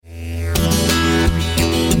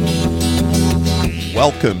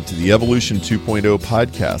Welcome to the Evolution 2.0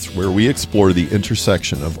 podcast, where we explore the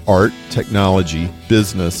intersection of art, technology,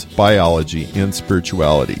 business, biology, and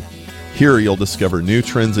spirituality. Here you'll discover new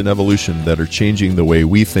trends in evolution that are changing the way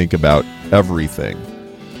we think about everything.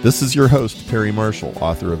 This is your host, Perry Marshall,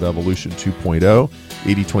 author of Evolution 2.0,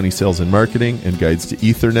 80/20 Sales and Marketing, and Guides to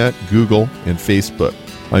Ethernet, Google, and Facebook.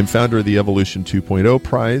 I'm founder of the Evolution 2.0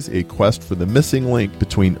 Prize, a quest for the missing link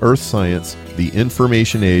between earth science, the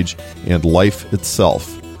information age, and life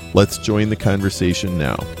itself. Let's join the conversation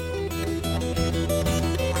now.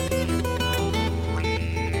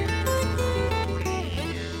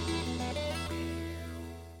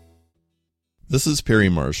 This is Perry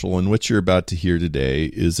Marshall, and what you're about to hear today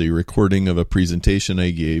is a recording of a presentation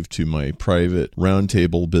I gave to my private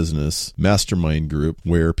roundtable business mastermind group,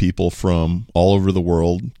 where people from all over the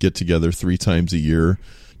world get together 3 times a year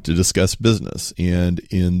to discuss business. And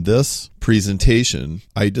in this presentation,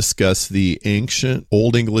 I discuss the ancient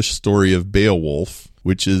Old English story of Beowulf,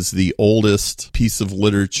 which is the oldest piece of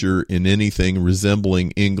literature in anything resembling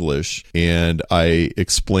English, and I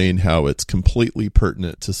explain how it's completely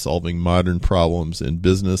pertinent to solving modern problems in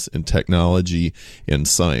business and technology and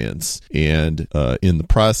science. And in the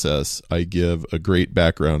process, I give a great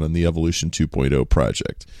background on the Evolution 2.0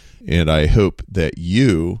 project. And I hope that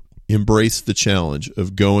you embrace the challenge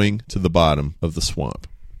of going to the bottom of the swamp.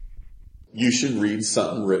 You should read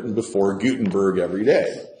something written before Gutenberg every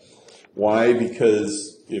day. Why?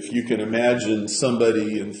 Because if you can imagine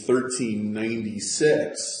somebody in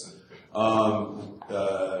 1396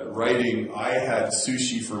 writing, "I had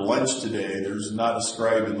sushi for lunch today," there's not a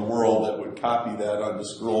scribe in the world that would copy that onto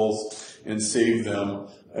scrolls and save them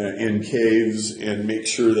in caves and make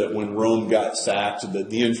sure that when Rome got sacked that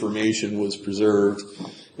the information was preserved.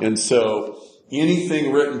 And so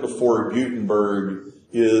anything written before Gutenberg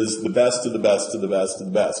is the best of the best of the best of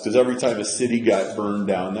the best. Because every time a city got burned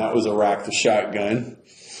down, that was a rack to shotgun.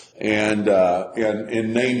 And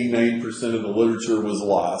 99% of the literature was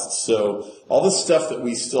lost. So all the stuff that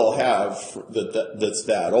we still have that's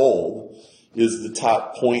that old is the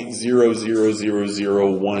top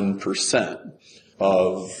 0.00001%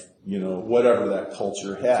 of, whatever that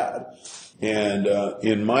culture had. And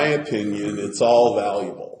in my opinion, it's all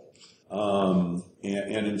valuable. And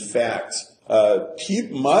in fact,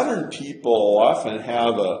 modern people often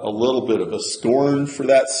have a little bit of a scorn for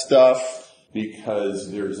that stuff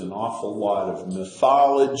because there's an awful lot of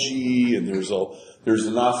mythology and there's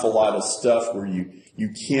an awful lot of stuff where you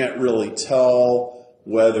can't really tell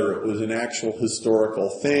whether it was an actual historical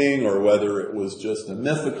thing or whether it was just a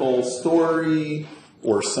mythical story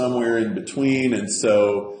or somewhere in between. And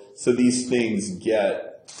so these things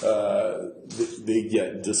get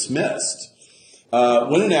dismissed.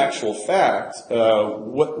 When in actual fact,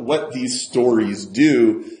 what these stories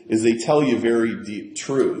do is they tell you very deep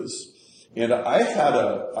truths. And I had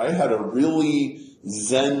a really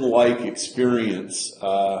Zen-like experience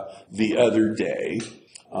the other day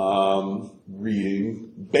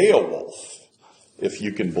reading Beowulf, if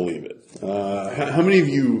you can believe it. How many of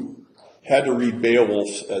you had to read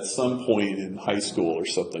Beowulf at some point in high school or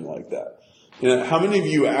something like that? How many of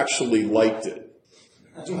you actually liked it?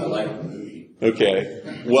 I liked the movie. Okay.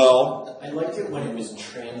 Well, I liked it when it was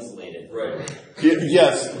translated. Right.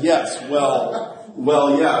 Yes. Well,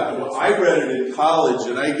 yeah. I read it in college,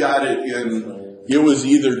 and I got it in. It was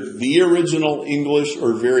either the original English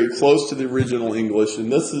or very close to the original English,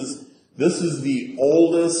 and this is the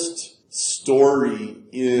oldest story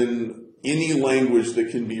in any language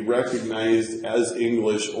that can be recognized as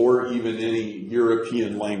English or even any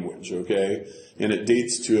European language. Okay, and it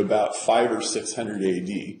dates to about 500 or 600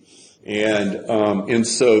 AD. And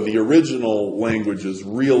so the original language is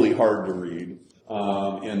really hard to read,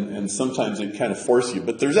 and sometimes they kind of force you.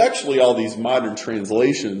 But there's actually all these modern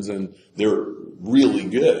translations, and they're really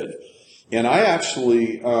good. And I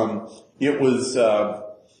actually, it was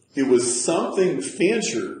something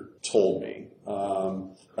Fancher told me.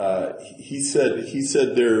 He said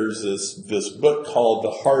there's this book called The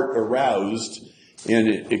Heart Aroused, and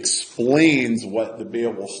it explains what the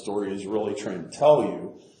Beowulf story is really trying to tell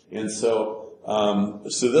you. And so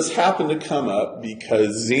this happened to come up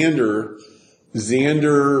because Xander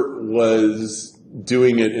was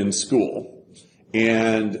doing it in school,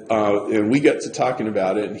 and we got to talking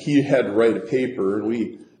about it, and he had to write a paper, and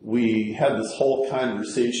we had this whole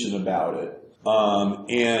conversation about it.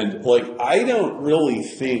 And I don't really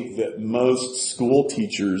think that most school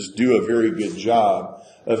teachers do a very good job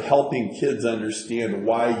of helping kids understand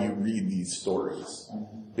why you read these stories.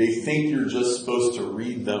 They think you're just supposed to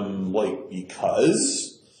read them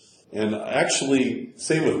because. And actually,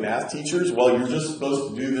 same with math teachers. Well, you're just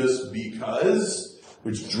supposed to do this because.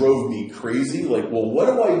 which drove me crazy. Like, well, what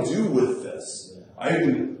do I do with this? I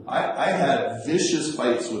had vicious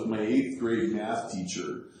fights with my 8th grade math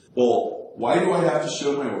teacher. Well, why do I have to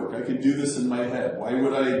show my work? I can do this in my head. Why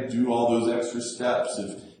would I do all those extra steps?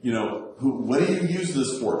 If, what do you use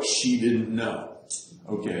this for? She didn't know.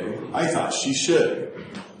 Okay. I thought she should.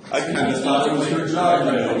 I kind of thought it was her job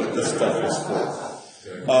to know what this stuff was for.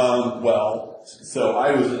 So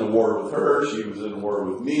I was in a war with her. She was in a war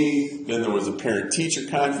with me. Then there was a parent-teacher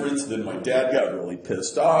conference. Then my dad got really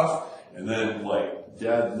pissed off. And then,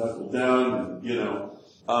 Dad knuckled down,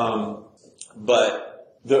 but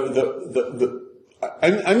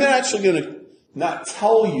I'm actually going to not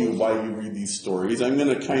tell you why you read these stories. I'm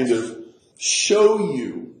going to kind of show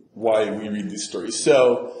you why we read these stories.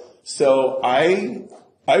 So I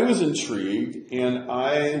was intrigued, and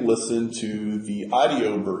I listened to the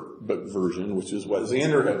audio book version, which is what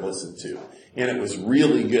Xander had listened to, and it was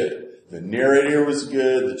really good. The narrator was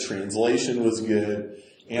good, the translation was good.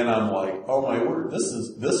 And I'm like, oh my word, this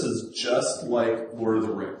is just like Lord of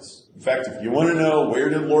the Rings. In fact, if you want to know where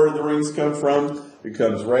did Lord of the Rings come from, it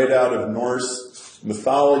comes right out of Norse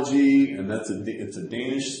mythology, and it's a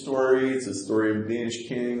Danish story. It's a story of a Danish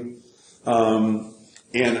king. And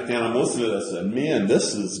I'm listening to this, and man,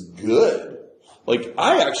 this is good. Like,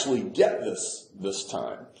 I actually get this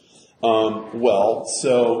time.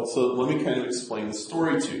 So let me kind of explain the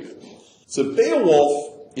story to you. So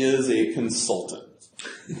Beowulf is a consultant.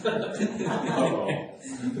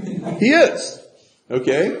 He is.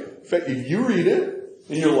 Okay? In fact, if you read it,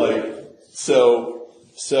 and you're like, so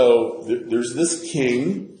there's this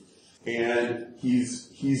king, and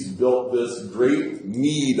he's built this great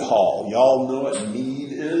mead hall. Y'all know what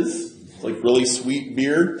mead is? It's like really sweet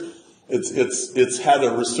beer. It's had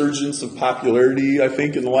a resurgence of popularity, I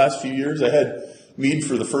think, in the last few years. I had mead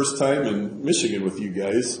for the first time in Michigan with you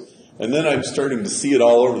guys. And then I'm starting to see it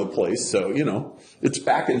all over the place. So, it's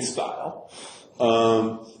back in style.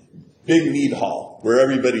 Big mead hall where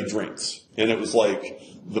everybody drinks. And it was like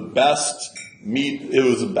the best it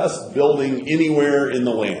was the best building anywhere in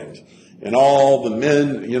the land. And all the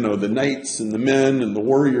men, the knights and the men and the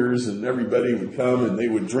warriors and everybody would come and they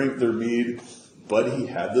would drink their mead. But he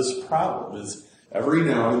had this problem is every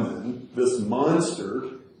now and then this monster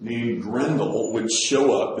named Grendel would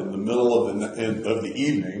show up in the middle of the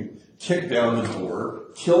evening, kick down the door,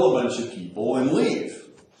 kill a bunch of people, and leave.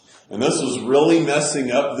 And this was really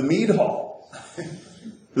messing up the mead hall.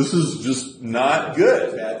 This is just not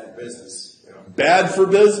good. Bad for business. Bad for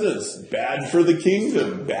business. Bad for the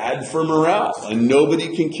kingdom. Bad for morale. And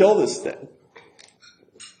nobody can kill this thing.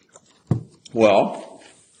 Well,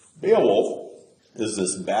 Beowulf is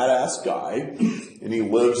this badass guy, and he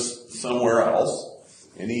lives somewhere else.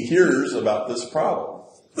 And he hears about this problem.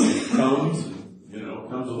 And he comes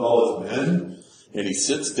with all his men, and he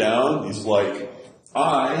sits down. He's like,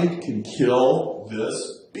 I can kill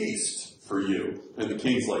this beast for you. And the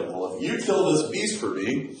king's like, well, if you kill this beast for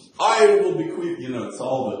me, I will bequeath, it's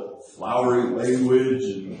all the flowery language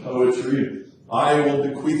and poetry. I will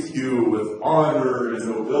bequeath you with honor and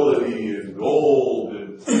nobility and gold,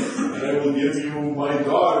 and I will give you my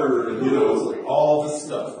daughter, and it's like all this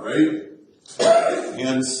stuff, right?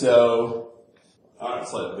 And so,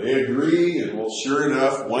 it's like they agree, and well, sure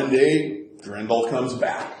enough, one day, Grendel comes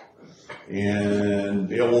back. And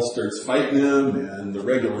Beowulf starts fighting him, and the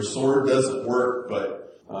regular sword doesn't work,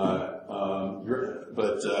 but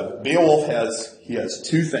Beowulf has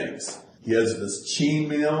two things. He has this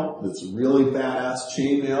chainmail that's really badass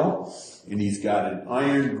chainmail, and he's got an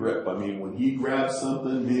iron grip. I mean, when he grabs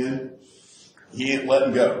something, man, he ain't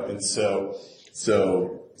letting go. And so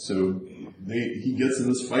he gets in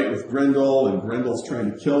this fight with Grendel, and Grendel's trying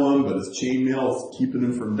to kill him, but his chainmail is keeping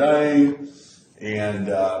him from dying.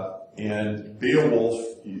 And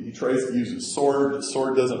Beowulf, he tries to use his sword. The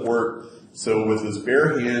sword doesn't work. So with his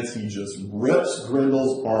bare hands, he just rips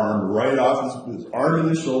Grendel's arm right off, his arm and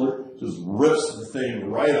his shoulder, just rips the thing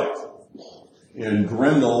right off. And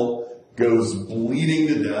Grendel goes bleeding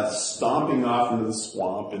to death, stomping off into the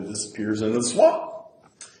swamp, and disappears into the swamp.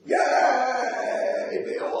 Yay!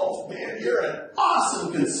 Beowulf, man, you're an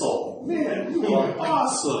awesome consultant. Man, you are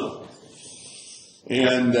awesome.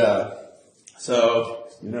 And so,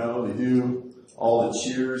 they do all the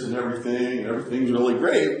cheers and everything's really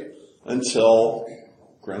great until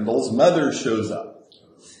Grendel's mother shows up.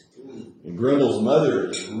 And Grendel's mother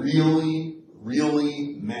is really,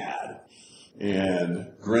 really mad.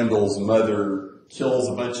 And Grendel's mother kills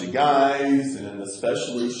a bunch of guys, and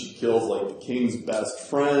especially she kills the king's best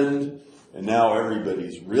friend, and now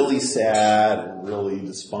everybody's really sad and really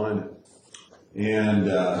despondent. And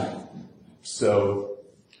so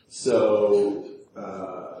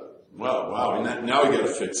now we got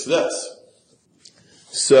to fix this.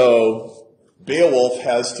 So Beowulf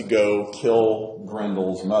has to go kill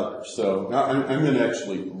Grendel's mother. So now I'm going to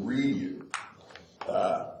actually read you.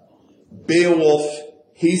 Beowulf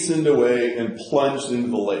hastened away and plunged into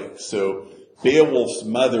the lake. So Beowulf's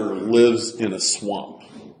mother lives in a swamp.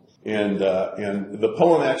 And the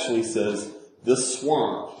poem actually says, this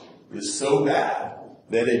swamp is so bad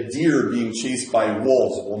that a deer being chased by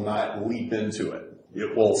wolves will not leap into it.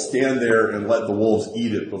 It will stand there and let the wolves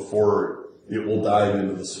eat it before it will dive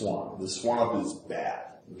into the swamp. The swamp is bad.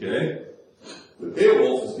 Okay? But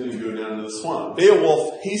Beowulf is going to go down to the swamp.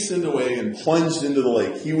 Beowulf hastened away and plunged into the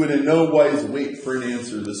lake. He would in no wise wait for an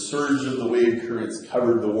answer. The surge of the wave currents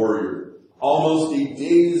covered the warrior. Almost a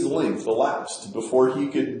day's length elapsed before he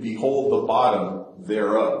could behold the bottom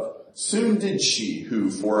thereof. Soon did she, who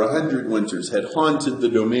for 100 winters had haunted the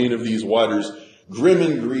domain of these waters, grim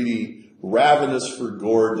and greedy, ravenous for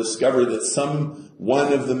gore, discover that some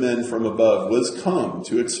one of the men from above was come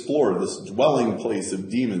to explore this dwelling place of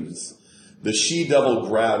demons. The she-devil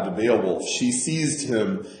grabbed Beowulf. She seized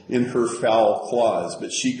him in her foul claws,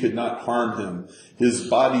 but she could not harm him. His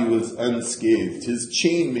body was unscathed. His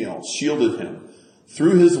chainmail shielded him.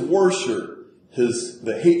 Through his war shirt,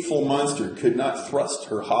 the hateful monster could not thrust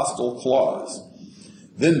her hostile claws.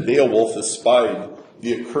 Then Beowulf espied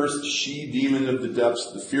the accursed she-demon of the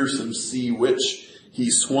depths, the fearsome sea witch. He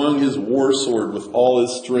swung his war sword with all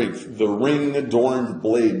his strength, the ring-adorned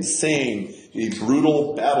blade sang a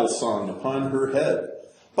brutal battle song upon her head.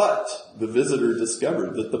 But the visitor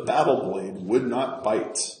discovered that the battle blade would not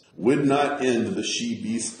bite, would not end the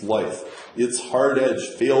she-beast's life. Its hard edge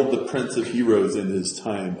failed the prince of heroes in his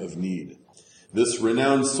time of need. This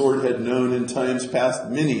renowned sword had known in times past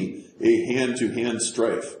many a hand-to-hand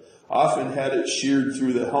strife. Often had it sheared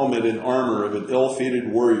through the helmet and armor of an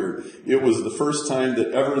ill-fated warrior. It was the first time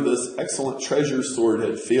that ever this excellent treasure sword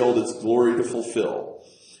had failed its glory to fulfill.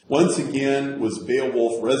 Once again was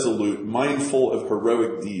Beowulf resolute, mindful of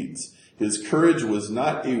heroic deeds. His courage was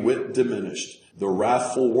not a whit diminished. The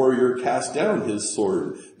wrathful warrior cast down his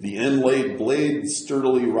sword. The inlaid blade,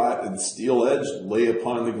 sturdily wrought and steel-edged, lay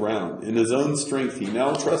upon the ground. In his own strength he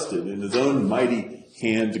now trusted, in his own mighty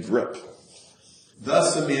hand grip.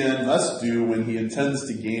 Thus a man must do when he intends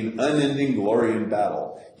to gain unending glory in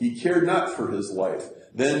battle. He cared not for his life.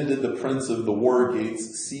 Then did the prince of the war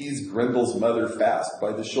gates seize Grendel's mother fast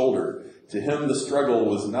by the shoulder. To him the struggle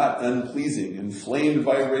was not unpleasing. Inflamed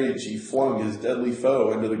by rage, he flung his deadly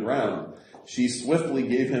foe into the ground. She swiftly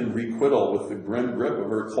gave him requital with the grim grip of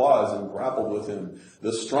her claws and grappled with him.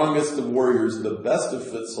 The strongest of warriors, the best of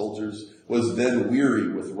foot soldiers, was then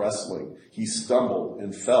weary with wrestling. He stumbled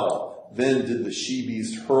and fell. Then did the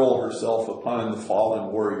she-beast hurl herself upon the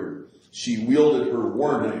fallen warrior. She wielded her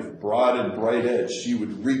war knife, broad and bright-edged. She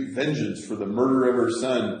would wreak vengeance for the murder of her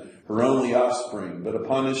son, her only offspring. But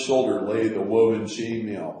upon his shoulder lay the woven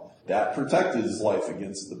chainmail. That protected his life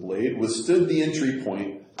against the blade, withstood the entry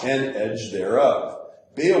point and edge thereof.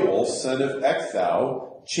 Beowulf, son of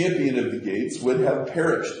Ecgtheow, champion of the gates, would have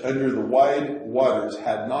perished under the wide waters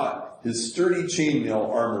had not his sturdy chainmail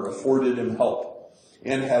armor afforded him help,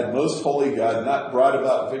 and had most holy God not brought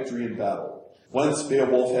about victory in battle. Once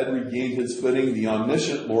Beowulf had regained his footing, the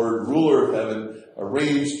omniscient Lord, ruler of heaven,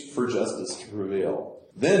 arranged for justice to prevail.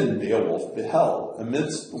 Then Beowulf beheld,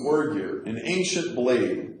 amidst the war gear, an ancient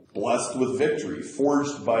blade, blessed with victory,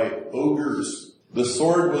 forged by ogres. The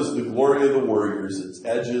sword was the glory of the warriors, its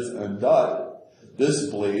edges undotted. This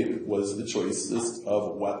blade was the choicest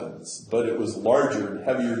of weapons, but it was larger and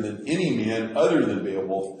heavier than any man other than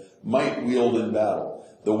Beowulf might wield in battle.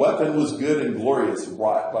 The weapon was good and glorious,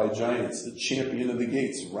 wrought by giants. The champion of the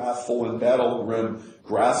gates, wrathful and battle grim,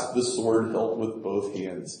 grasped the sword hilt with both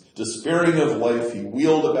hands. Despairing of life, he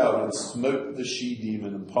wheeled about and smote the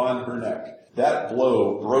she-demon upon her neck. That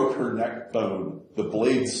blow broke her neck bone. The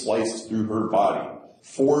blade sliced through her body.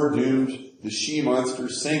 Foredoomed, the she-monster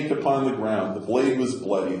sank upon the ground. The blade was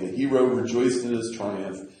bloody. The hero rejoiced in his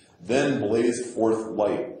triumph. Then blazed forth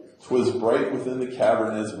light. 'Twas bright within the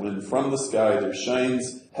cavern as when from the sky there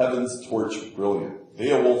shines heaven's torch brilliant.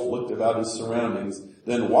 Beowulf looked about his surroundings,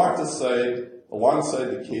 then walked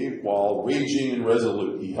alongside the cave wall, raging and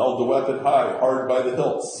resolute. He held the weapon high, hard by the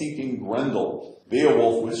hilt, seeking Grendel.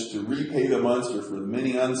 Beowulf wished to repay the monster for the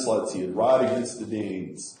many onslaughts he had wrought against the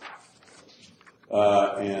Danes.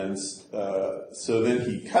 So then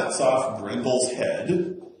he cuts off Grendel's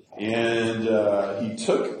head, and he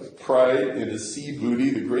took pride in his sea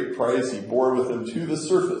booty, the great prize he bore with him to the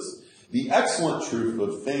surface. The excellent troop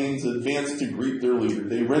of thanes advanced to greet their leader.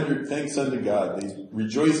 They rendered thanks unto God. They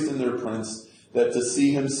rejoiced in their prince. that to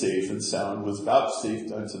see him safe and sound was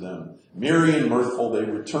vouchsafed unto them. Merry and mirthful they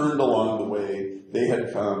returned along the way they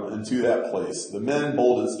had come unto that place. The men,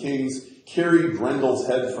 bold as kings, carried Grendel's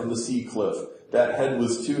head from the sea cliff. That head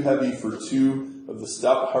was too heavy for 2 of the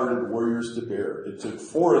stout-hearted warriors to bear. It took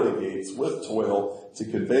 4 of the gates with toil to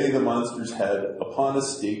convey the monster's head upon a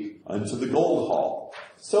stake unto the gold hall.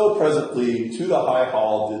 So presently to the high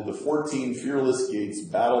hall did the 14 fearless gates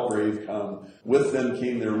battle brave come. With them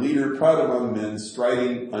came their leader, proud among men,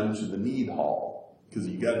 striding unto the mead hall. Because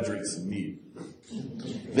you got to drink some mead.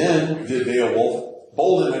 Then did Beowulf,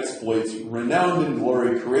 bold in exploits, renowned in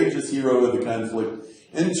glory, courageous hero of the conflict,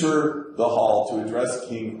 enter the hall to address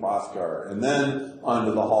King Hrothgar. And then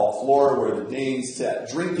onto the hall floor where the Danes sat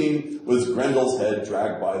drinking was Grendel's head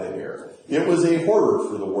dragged by the hair. It was a horror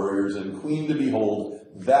for the warriors and queen to behold.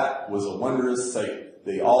 That was a wondrous sight.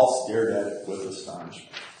 They all stared at it with astonishment.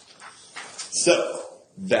 So,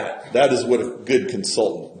 that is what a good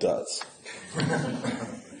consultant does.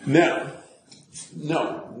 Now,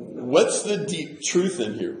 what's the deep truth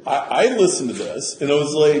in here? I listened to this and I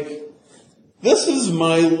was like, this is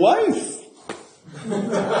my wife.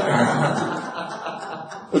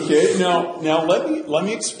 Okay, now let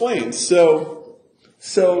me explain. So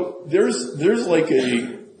there's like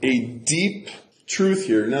a deep truth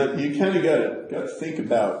here. Now you kind of got to think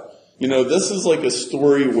about, this is like a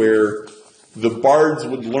story where the bards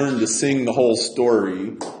would learn to sing the whole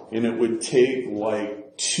story, and it would take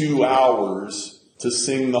like 2 hours to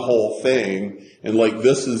sing the whole thing. And like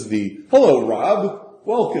this is the hello Rob,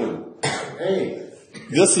 welcome. Hey.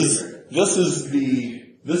 This is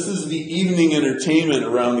the evening entertainment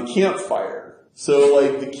around the campfire. So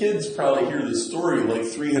like the kids probably hear the story like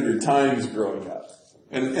 300 times growing up.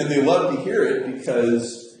 And they love to hear it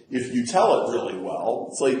because if you tell it really well,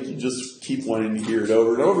 it's like you just keep wanting to hear it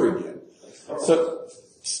over and over again.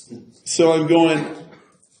 So I'm going,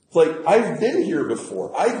 like, I've been here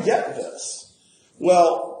before. I get this.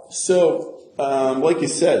 Well, so, like you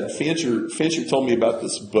said, Fancher told me about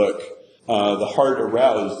this book, The Heart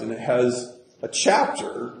Aroused, and it has a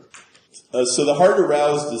chapter. So The Heart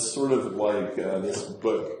Aroused is sort of like this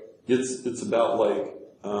book. It's about like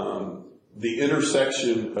the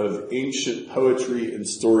intersection of ancient poetry and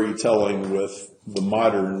storytelling with the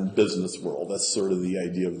modern business world. That's sort of the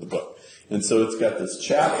idea of the book. And so it's got this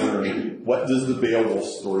chapter, what does the Beowulf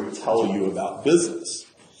story tell you about business?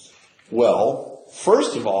 Well,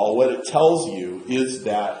 first of all, what it tells you is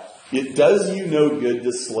that it does you no good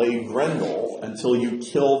to slay Grendel until you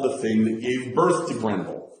kill the thing that gave birth to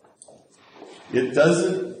Grendel. It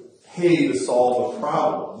doesn't pay to solve a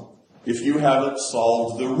problem if you haven't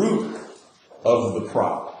solved the root of the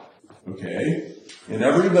problem. Okay? And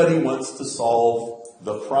everybody wants to solve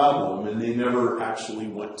the problem, and they never actually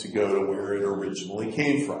want to go to where it originally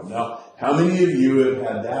came from. Now, how many of you have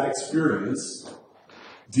had that experience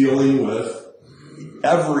dealing with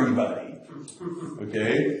everybody?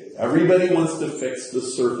 Okay? Everybody wants to fix the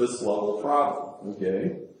surface level problem.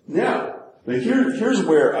 Okay? Now here's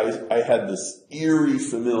where I had this eerie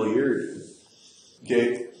familiarity.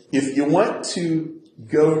 Okay? If you want to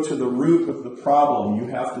go to the root of the problem, you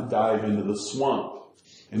have to dive into the swamp.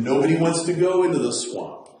 And nobody wants to go into the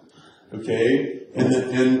swamp. Okay? And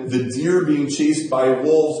the deer being chased by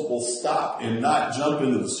wolves will stop and not jump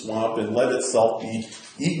into the swamp and let itself be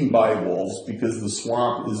eaten by wolves because the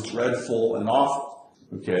swamp is dreadful and awful.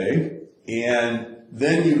 Okay? And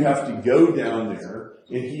then you have to go down there,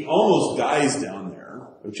 and he almost dies down there.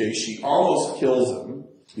 Okay? She almost kills him.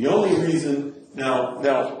 The only reason, now,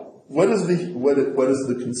 what does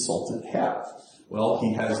the consultant have? Well,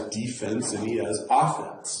 he has defense and he has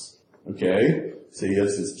offense. Okay? So he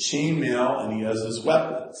has his chainmail and he has his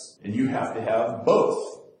weapons. And you have to have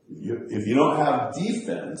both. If you don't have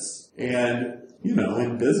defense, and,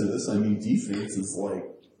 in business, defense is like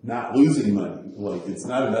not losing money. Like, it's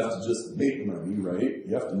not enough to just make money, right?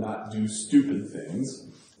 You have to not do stupid things,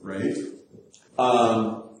 right?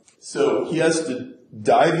 So he has to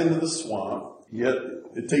dive into the swamp.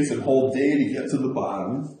 It takes a whole day to get to the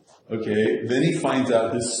bottom. Okay, then he finds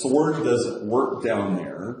out his sword doesn't work down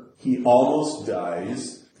there. He almost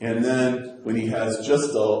dies. And then when he has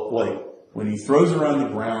just when he throws her on the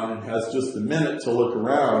ground and has just a minute to look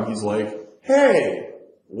around, he's like, hey,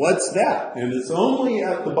 what's that? And it's only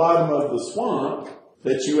at the bottom of the swamp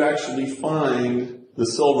that you actually find the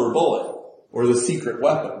silver bullet or the secret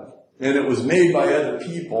weapon. And it was made by other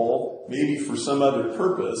people, maybe for some other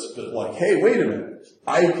purpose, but like, hey, wait a minute,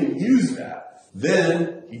 I can use that.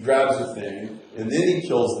 Then he grabs the thing, and then he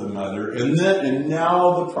kills the mother, and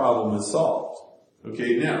now the problem is solved.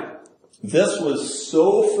 Okay, now, this was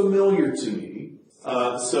so familiar to me.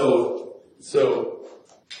 So So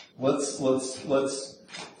let's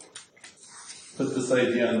put this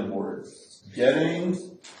idea on the board.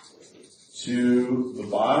 Getting to the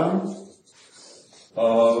bottom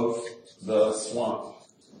of the swamp.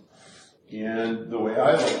 And the way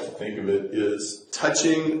I like to think of it is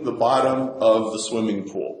touching the bottom of the swimming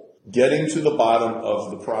pool. Getting to the bottom of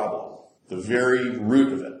the problem. The very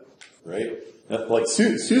root of it. Right? Like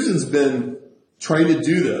Susan's been trying to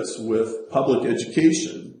do this with public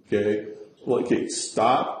education. Okay? Okay,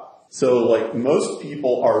 stop. So like most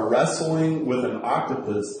people are wrestling with an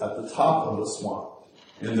octopus at the top of the swamp.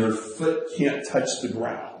 And their foot can't touch the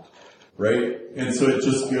ground. Right? And so it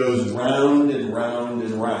just goes round and round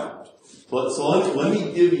and round. So let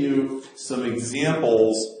me give you some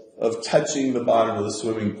examples of touching the bottom of the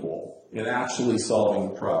swimming pool and actually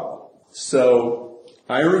solving the problem. So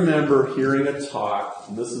I remember hearing a talk,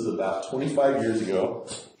 and this is about 25 years ago,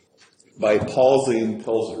 by Paul Zane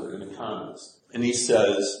Pilzer, an economist. And he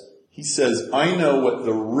says, I know what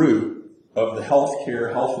the root of the health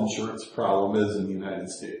insurance problem is in the United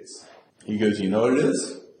States. He goes, you know what it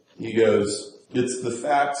is? He goes, it's the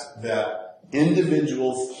fact that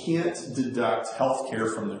individuals can't deduct health care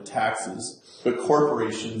from their taxes, but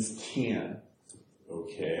corporations can.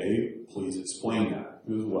 Okay, please explain that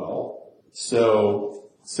as well. So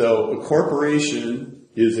a corporation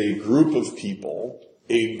is a group of people.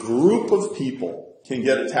 A group of people can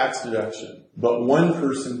get a tax deduction, but one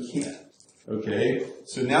person can't. Okay,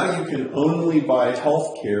 so now you can only buy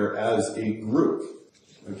health care as a group.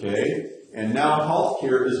 Okay, and now health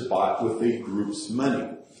care is bought with a group's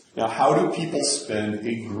money. Now, how do people spend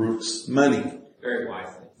a group's money? Very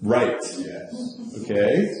wisely. Right. Yes.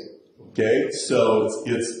 Okay. So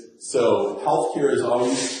healthcare is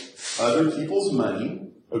always other people's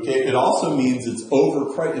money. Okay. It also means it's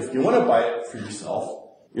overpriced. If you want to buy it for yourself,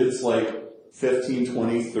 it's like 15,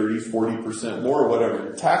 20, 30, 40% more, whatever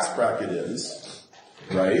your tax bracket is.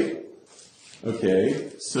 Right?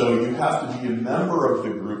 Okay. So you have to be a member of the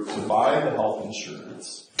group to buy the health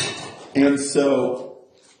insurance. And so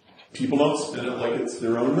people don't spend it like it's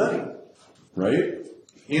their own money, right?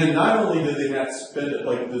 And not only do they not spend it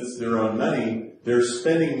like it's their own money, they're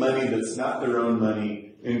spending money that's not their own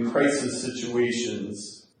money in crisis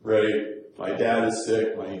situations, right? My dad is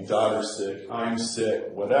sick, my daughter's sick, I'm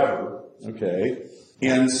sick, whatever, okay?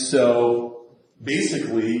 And so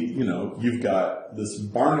basically, you've got this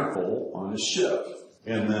barnacle on a ship,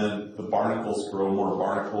 and then the barnacles grow more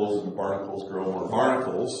barnacles, and the barnacles grow more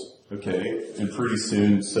barnacles. Okay, and pretty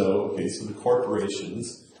soon, so the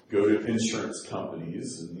corporations go to insurance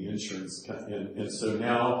companies, and the and so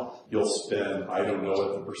now you'll spend, I don't know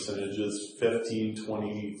what the percentage is, 15,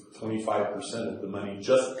 20, 25% of the money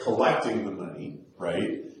just collecting the money,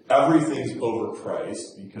 right? Everything's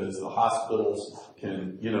overpriced because the hospitals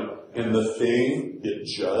can, and the thing, it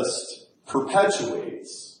just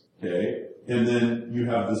perpetuates, okay? And then you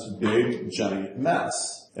have this big, giant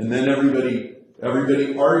mess. And then everybody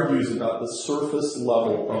argues about the surface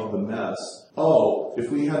level of the mess. Oh, if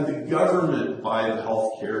we had the government buy the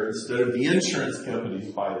health care instead of the insurance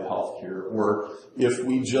companies buy the health care, or if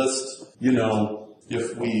we just,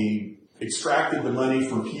 if we extracted the money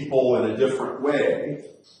from people in a different way,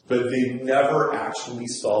 but they never actually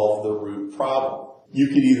solve the root problem. You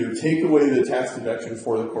could either take away the tax deduction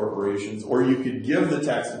for the corporations, or you could give the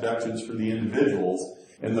tax deductions for the individuals,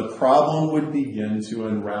 and the problem would begin to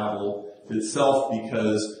unravel itself,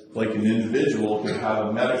 because like an individual could have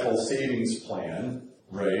a medical savings plan,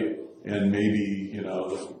 right? And maybe,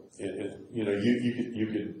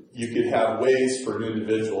 you could have ways for an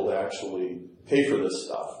individual to actually pay for this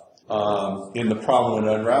stuff. And the problem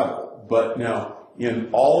would unravel. But now, in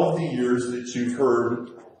all of the years that you've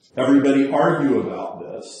heard everybody argue about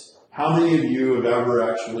this, how many of you have ever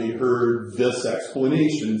actually heard this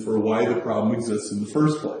explanation for why the problem exists in the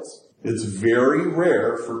first place? It's very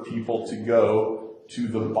rare for people to go to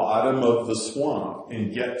the bottom of the swamp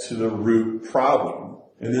and get to the root problem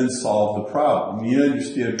and then solve the problem. You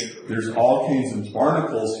understand, there's all kinds of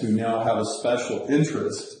barnacles who now have a special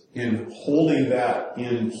interest in holding that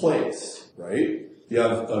in place, right? You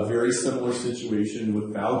have a very similar situation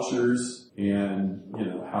with vouchers and,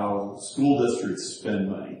 how school districts spend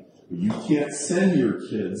money. You can't send your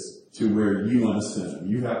kids to where you want to send them.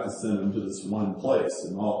 You have to send them to this one place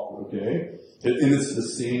okay? And it's the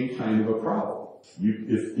same kind of a problem.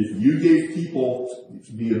 If you gave people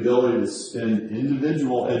the ability to spend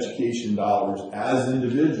individual education dollars as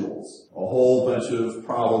individuals, a whole bunch of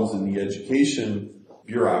problems in the education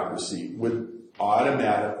bureaucracy would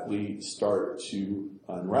automatically start to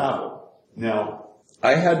unravel. Now,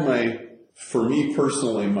 I had my for me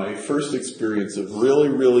personally, my first experience of really,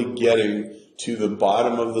 really getting to the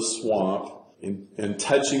bottom of the swamp and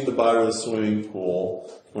touching the bottom of the swimming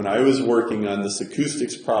pool when I was working on this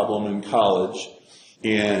acoustics problem in college.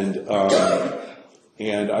 And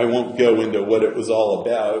I won't go into what it was all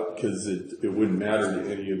about because it wouldn't matter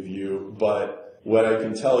to any of you. But what I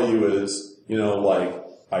can tell you is,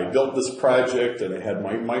 I built this project and I had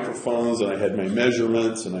my microphones and I had my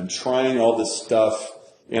measurements and I'm trying all this stuff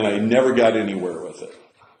and I never got anywhere with it.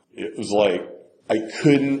 It was like I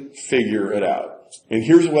couldn't figure it out. And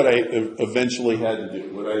here's what I eventually had to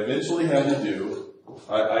do. What I eventually had to do,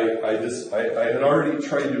 I had already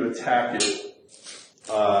tried to attack it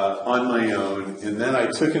on my own, and then I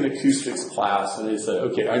took an acoustics class and I said,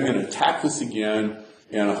 okay, I'm going to attack this again,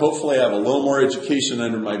 and hopefully I have a little more education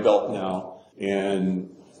under my belt now,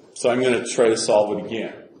 and so I'm going to try to solve it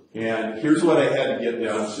again. And here's what I had to get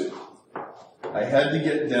down to. I had to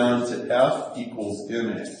get down to F equals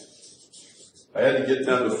ma. I had to get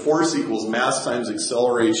down to force equals mass times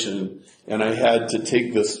acceleration, and I had to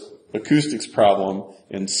take this acoustics problem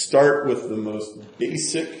and start with the most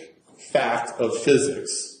basic fact of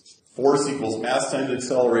physics. Force equals mass times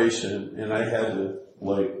acceleration, and I had to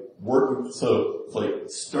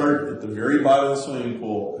start at the very bottom of the swimming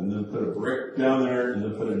pool and then put a brick down there and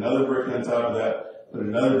then put another brick on top of that, put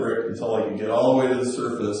another brick until I could get all the way to the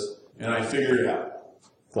surface, and I figured it out.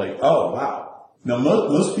 It's like, oh wow. Now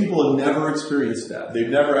most people have never experienced that. They've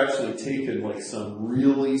never actually taken some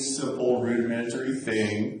really simple rudimentary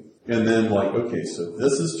thing and then okay, so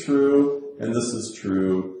this is true and this is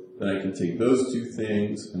true. Then I can take those two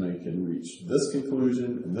things and I can reach this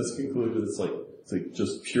conclusion and this conclusion. It's like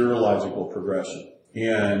just pure logical progression.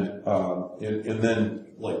 And then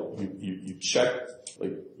you check,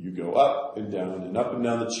 you go up and down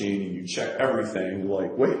the chain and you check everything.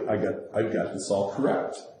 Wait, I've got this all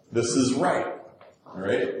correct. This is right. All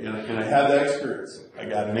right. And I had that experience. I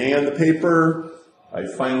got an A on the paper. I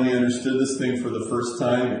finally understood this thing for the first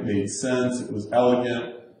time. It made sense. It was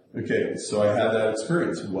elegant. Okay, so I had that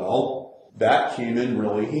experience. Well, that came in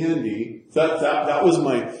really handy. That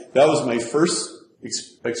was my first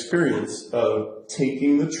experience of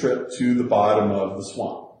taking the trip to the bottom of the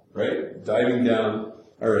swamp, right? Diving down.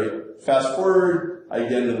 All right, fast forward, I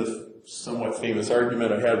get into the somewhat famous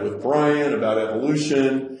argument I had with Brian about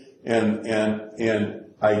evolution, and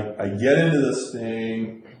I get into this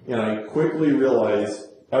thing, and I quickly realize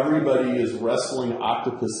everybody is wrestling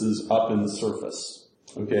octopuses up in the surface.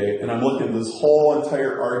 Okay, and I'm looking at this whole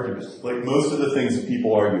entire argument, like most of the things that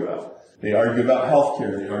people argue about. They argue about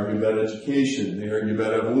healthcare, they argue about education, they argue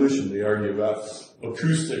about evolution, they argue about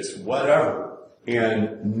acoustics, whatever.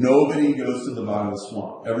 And nobody goes to the bottom of the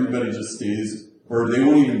swamp. Everybody just stays, or they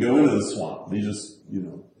won't even go into the swamp. They just,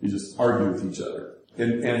 they just argue with each other.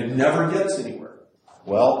 And it never gets anywhere.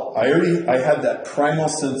 Well, I had that primal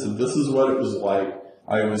sense of this is what it was like.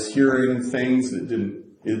 I was hearing things that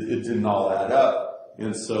it didn't all add up.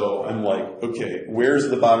 And so I'm like, okay, where's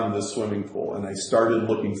the bottom of the swimming pool? And I started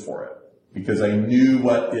looking for it because I knew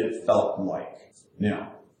what it felt like.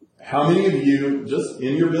 Now, how many of you, just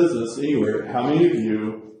in your business anywhere, how many of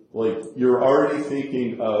you, you're already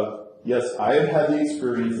thinking of, yes, I have had the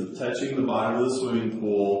experience of touching the bottom of the swimming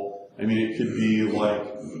pool. I mean, it could be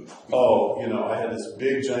I had this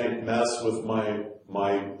big giant mess with my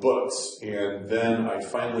books, and then I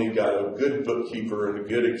finally got a good bookkeeper and a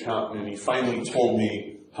good accountant, and he finally told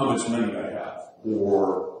me how much money I have,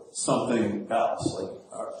 or something else.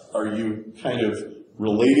 Are you kind of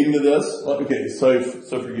relating to this? Okay, so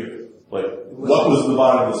for you, what was the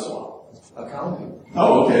bottom of the swamp? Accounting.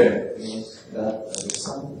 Oh, okay. That was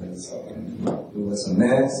something. So it was a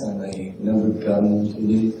mess, and I never got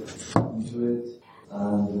into it.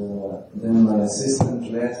 And then my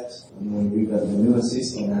assistant left, and when we got the new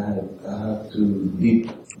assistant, I had to do deep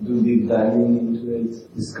diving into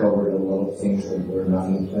it, discovered a lot of things that were not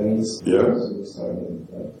in place. Yeah. So we started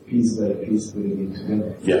piece by piece putting it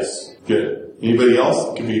together. Yes, good. Anybody else?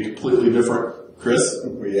 It could be completely different. Chris?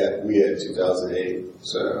 We had 2008,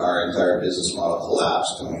 so our entire business model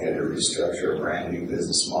collapsed, and we had to restructure a brand new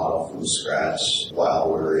business model from scratch while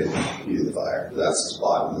we were in the heat of the fire. That's as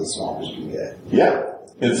bottom of the swamp as you can get. Yeah.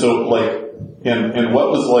 And so and what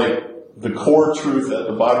was the core truth at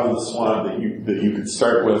the bottom of the swamp that you could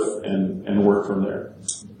start with and work from there?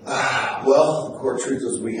 Well, the core truth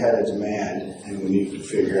was we had a demand, and we needed to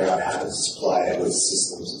figure out how to supply it with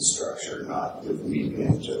systems and structure, not with me being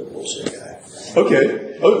a bullshit guy.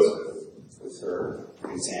 Okay. With her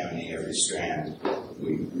examining every strand,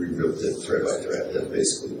 we go thread by thread. That's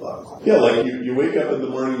basically the bottom line. Yeah, like you wake up in the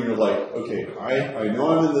morning and you're like, okay, I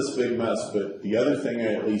know I'm in this big mess, but the other thing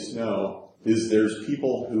I at least know is there's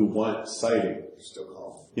people who want sighting Still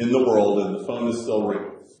call. in the world and the phone is still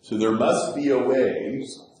ringing. So there must be a way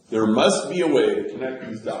to connect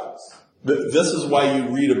these dots. This is why you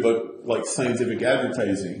read a book like Scientific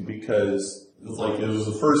Advertising, because it's like it was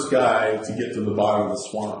the first guy to get to the bottom of the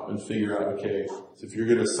swamp and figure out, okay, so if you're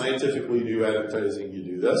going to scientifically do advertising, you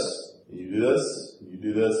do this, you do this, you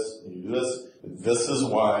do this, you do this. And this is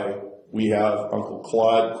why we have Uncle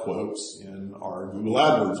Claude quotes in our Google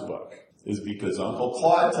AdWords book, is because Uncle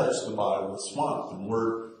Claude touched the bottom of the swamp, and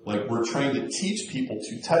we're trying to teach people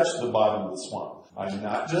to touch the bottom of the swamp. I'm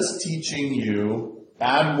not just teaching you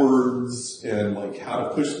AdWords and like how to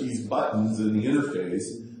push these buttons in the interface.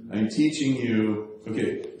 I'm teaching you,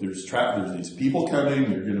 okay, there's these people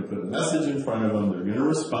coming, you're going to put a message in front of them, they're going to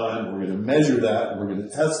respond, we're going to measure that, we're going to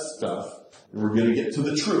test stuff, and we're going to get to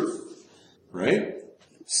the truth, right?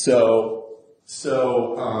 So,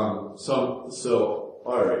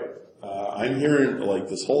 all right. I'm hearing like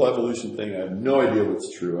this whole evolution thing. I have no idea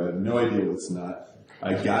what's true. I have no idea what's not.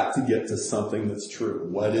 I got to get to something that's true.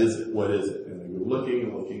 What is it? What is it? And I go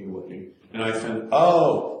looking. And I found,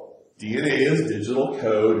 DNA is digital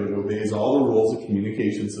code. It obeys all the rules of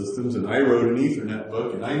communication systems. And I wrote an Ethernet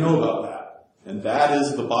book, and I know about that. And that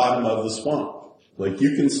is the bottom of the swamp. Like,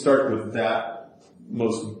 you can start with that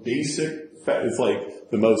most basic fact. It's like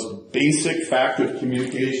the most basic fact of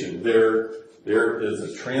communication. There is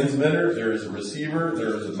a transmitter, there is a receiver,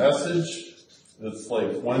 there is a message. It's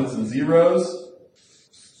like ones and zeros,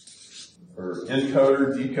 or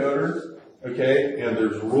encoder, decoder, okay? And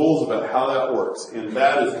there's rules about how that works, and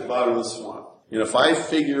that is the bottom of the swamp. And if I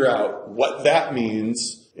figure out what that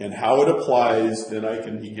means and how it applies, then I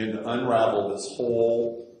can begin to unravel this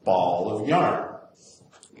whole ball of yarn.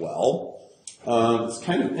 Well, it's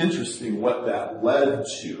kind of interesting what that led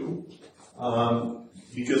to,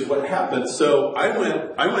 because what happened, so I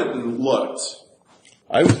went and looked.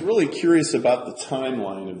 I was really curious about the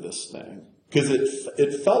timeline of this thing, because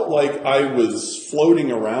it felt like I was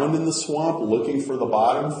floating around in the swamp looking for the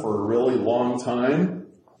bottom for a really long time.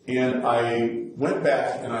 And I went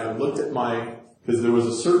back and I looked at because there was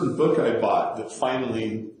a certain book I bought that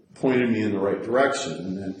finally pointed me in the right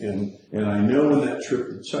direction. And I know when that trip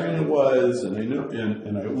to China was, and I know,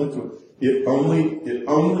 and I looked at it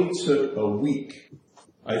only took a week.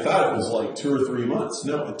 I thought it was like 2 or 3 months.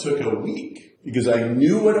 No, it took a week, because I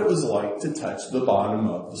knew what it was like to touch the bottom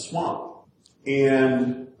of the swamp.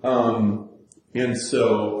 And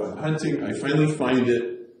so I'm hunting, I finally find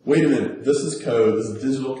it. Wait a minute, this is code, this is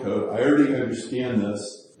digital code, I already understand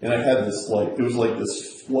this. And I had this it was like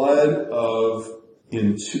this flood of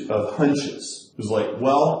hunches. It was like,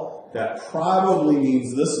 well, that probably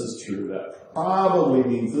means this is true, that probably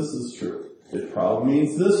means this is true. It probably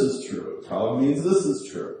means this is true, it probably means this is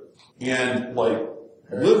true. And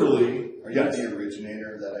literally... Are you the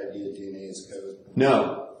originator of that idea DNA is code?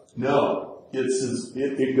 No.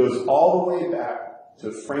 It goes all the way back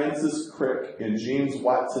to Francis Crick and James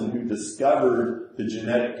Watson, who discovered the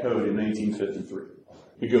genetic code in 1953.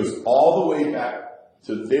 It goes all the way back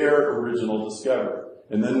to their original discovery.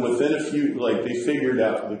 And then within a few, they figured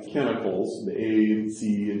out the chemicals, the A and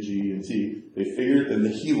C and G and T. They figured, and the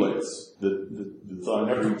helix, that's on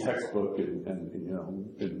every textbook and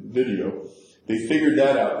video. They figured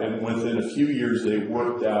that out, and within a few years they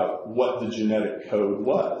worked out what the genetic code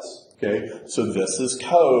was. Okay, so this is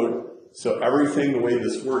code. So everything, the way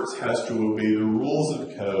this works, has to obey the rules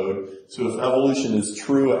of code. So if evolution is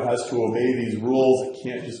true, it has to obey these rules. It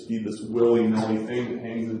can't just be this willy-nilly thing that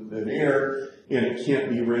hangs in thin air, and it can't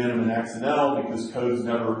be random and accidental, because codes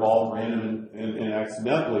never evolve random and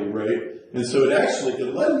accidentally, right? And so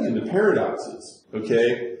it led me into paradoxes.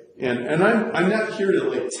 Okay. And I'm not here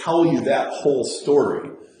to tell you that whole story.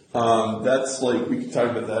 That's we could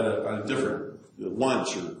talk about that on a different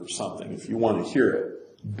lunch or something if you want to hear it.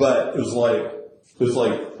 But it was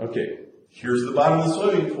like, okay, here's the bottom of the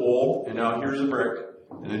swimming pool, and now here's a brick,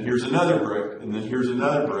 and then here's another brick, and then here's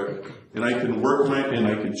another brick, and I can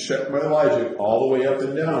I can check my logic all the way up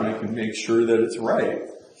and down. I can make sure that it's right.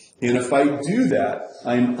 And if I do that,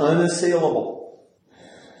 I'm unassailable.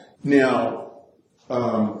 Now,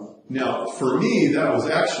 for me, that was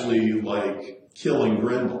actually like killing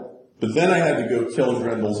Grendel. But then I had to go kill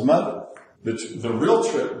Grendel's mother. The real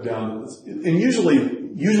trip down, and usually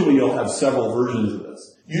you'll have several versions of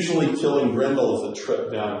this. Usually killing Grendel is a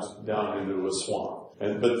trip down into a swamp.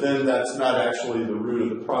 But then that's not actually the root of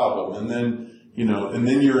the problem. And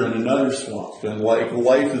then you're in another swamp. And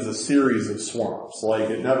life is a series of swamps.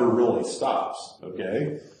 It never really stops.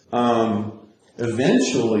 Okay?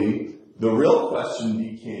 Eventually, the real question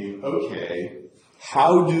became, okay,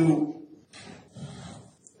 how do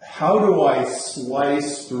I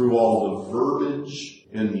slice through all the verbiage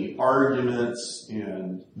and the arguments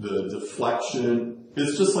and the deflection?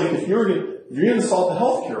 It's just like if you're going to solve the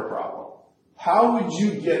healthcare problem, how would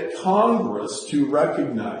you get Congress to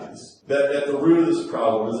recognize that at the root of this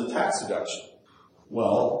problem is a tax deduction?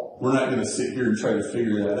 Well, we're not going to sit here and try to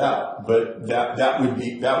figure that out, but that would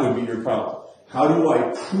be your problem. How do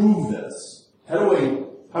I prove this? How do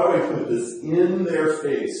I put this in their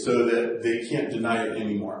face so that they can't deny it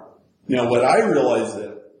anymore? Now, what I realized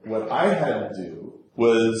that what I had to do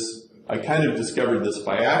was, I kind of discovered this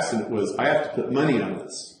by accident, was I have to put money on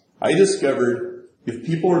this. I discovered if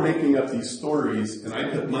people are making up these stories and I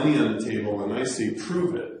put money on the table and I say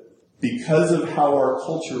prove it, because of how our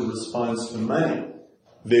culture responds to money,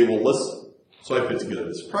 they will listen. So I put together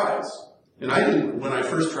this prize. And when I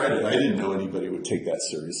first tried it, I didn't know anybody would take that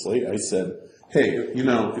seriously. I said, hey,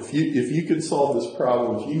 if you could solve this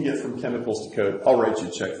problem, if you can get from chemicals to code, I'll write you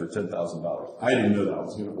a check for $10,000. I didn't know that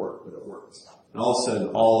was going to work, but it worked. And all of a sudden,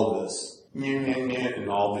 all of this, and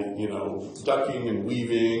all the, ducking and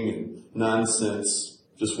weaving and nonsense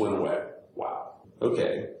just went away. Wow.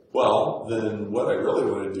 Okay. Well, then what I really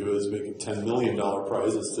want to do is make a $10 million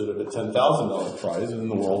prize instead of a $10,000 prize, and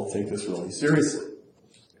the world will take this really seriously.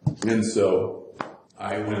 And so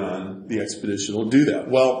I went on the expedition to do that.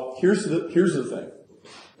 Well, here's the thing.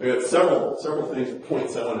 I got several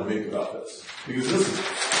points I want to make about this, because this is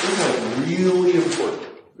really important.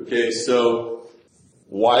 Okay, so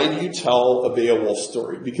why do you tell a Beowulf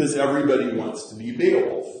story? Because everybody wants to be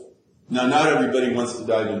Beowulf. Now, not everybody wants to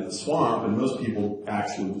dive into the swamp, and most people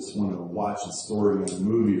actually just want to watch a story in a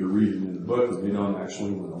movie or read it in a book because they don't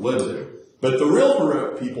actually want to live it. But the real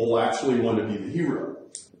heroic people actually want to be the hero.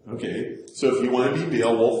 Okay, so if you want to be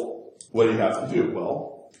Beowulf, what do you have to do?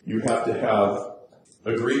 Well, you have to have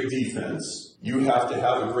a great defense. You have to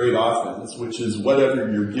have a great offense, which is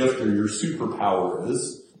whatever your gift or your superpower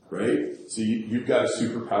is, right? So you've got a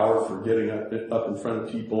superpower for getting up in front of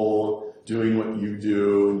people, doing what you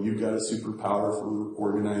do, and you've got a superpower for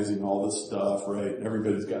organizing all this stuff, right?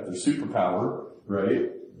 Everybody's got their superpower,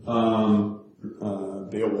 right?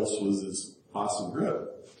 Beowulf's was his awesome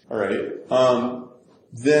grip. All right.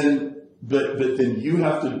 Then you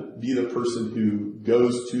have to be the person who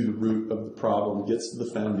goes to the root of the problem, gets to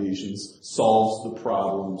the foundations, solves the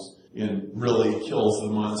problems, and really kills the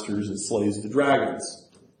monsters and slays the dragons.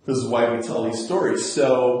 This is why we tell these stories.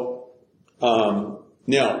 So,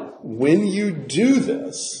 now, when you do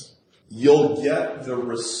this, you'll get the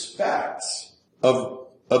respect of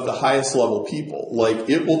the highest level people. Like,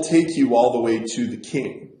 it will take you all the way to the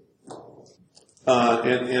king.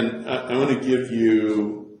 And I want to give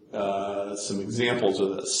you some examples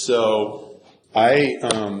of this. So I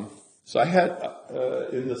had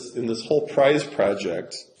in this whole prize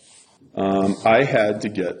project, I had to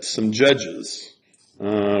get some judges.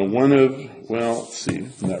 I'm not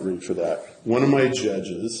ready for that. One of my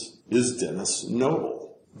judges is Dennis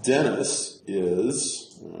Noble. Dennis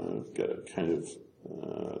is got a kind of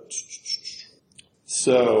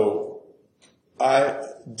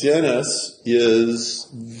Dennis is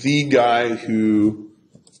the guy who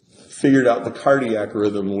figured out the cardiac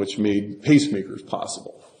rhythm, which made pacemakers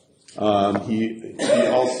possible. He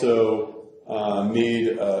also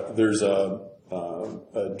made there's a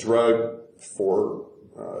drug for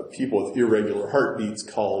people with irregular heartbeats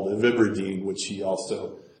called Ivibridine, which he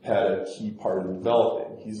also had a key part in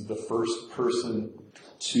developing. He's the first person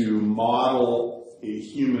to model a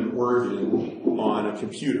human organ on a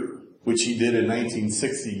computer, which he did in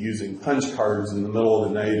 1960 using punch cards in the middle of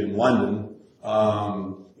the night in London.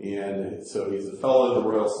 And so he's a fellow of the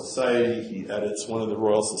Royal Society. He edits one of the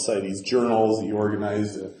Royal Society's journals. He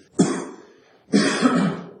organized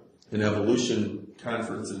an evolution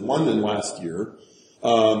conference in London last year.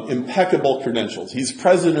 Impeccable credentials. He's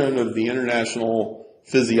president of the International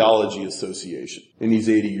Physiology Association, and he's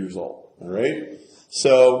 80 years old. All right?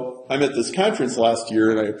 So I'm at this conference last year,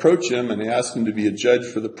 and I approach him, and I asked him to be a judge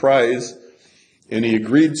for the prize, and he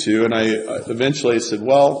agreed to, and I eventually said,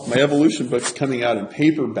 well, my evolution book's coming out in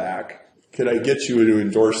paperback. Could I get you to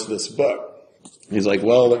endorse this book? He's like,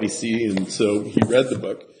 well, let me see. And so he read the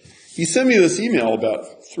book. He sent me this email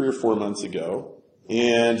about 3 or 4 months ago,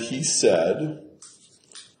 and he said,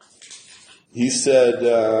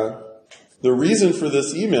 the reason for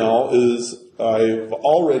this email is I've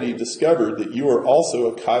already discovered that you are also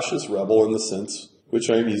a cautious rebel in the sense which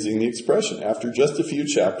I am using the expression. After just a few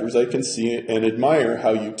chapters, I can see and admire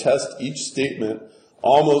how you test each statement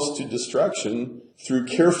almost to destruction through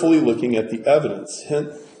carefully looking at the evidence.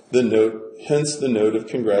 hence the note of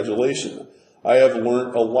congratulation. I have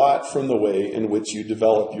learned a lot from the way in which you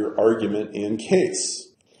develop your argument and case.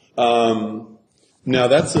 Now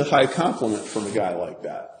that's a high compliment from a guy like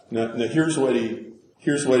that. Now here's what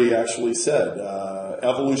he actually said.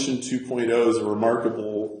 Evolution 2.0 is a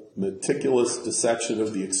remarkable, meticulous dissection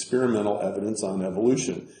of the experimental evidence on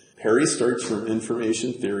evolution. Perry starts from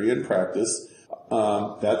information theory and practice.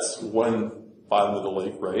 That's one bottom of the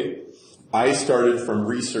lake, right? I started from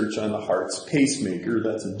research on the heart's pacemaker.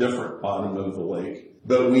 That's a different bottom of the lake.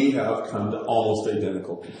 But we have come to almost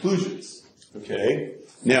identical conclusions. Okay?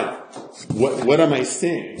 Now, what am I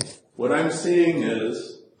saying? What I'm saying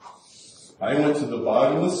is, I went to the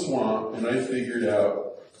bottom of the swamp and I figured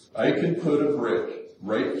out I can put a brick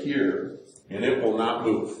right here and it will not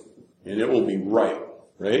move. And it will be right?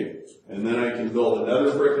 And then I can build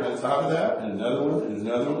another brick on top of that, and another one, and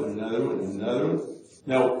another one, and another one, and another one.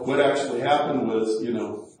 Now, what actually happened was,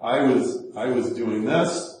 I was doing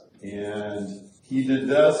this, and he did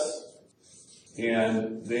this,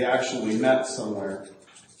 and they actually met somewhere.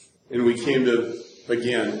 And we came to,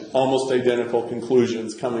 again, almost identical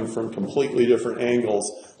conclusions coming from completely different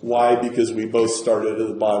angles. Why? Because we both started at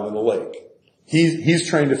the bottom of the lake. He's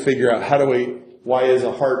trying to figure out why is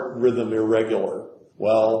a heart rhythm irregular?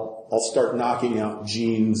 Well, I'll start knocking out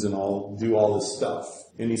genes and I'll do all this stuff.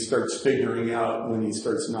 And he starts figuring out, when he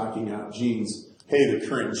starts knocking out genes, hey, the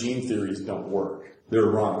current gene theories don't work. They're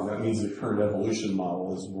wrong. That means the current evolution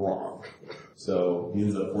model is wrong. So he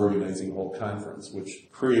ends up organizing a whole conference, which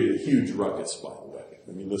created a huge ruckus, by the way.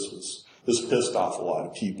 I mean, this pissed off a lot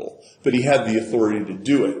of people. But he had the authority to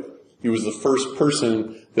do it. He was the first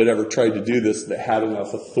person that ever tried to do this that had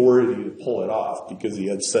enough authority to pull it off because he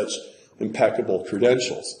had such impeccable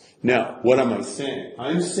credentials. Now, what am I saying?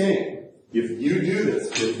 I'm saying, if you do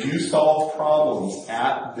this, if you solve problems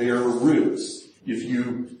at their roots, if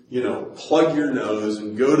you, plug your nose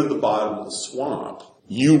and go to the bottom of the swamp,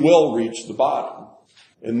 you will reach the bottom.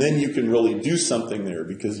 And then you can really do something there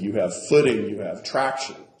because you have footing, you have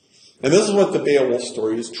traction. And this is what the Beowulf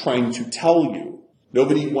story is trying to tell you.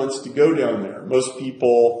 Nobody wants to go down there. Most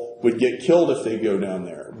people would get killed if they go down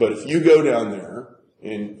there. But if you go down there,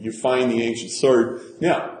 and you find the ancient sword.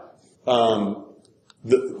 Now,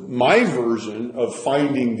 my version of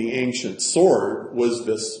finding the ancient sword was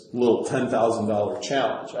this little $10,000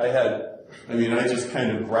 challenge. I just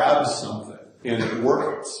kind of grabbed something, and it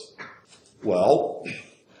worked. Well,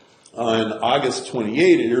 on August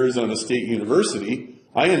 28 at Arizona State University,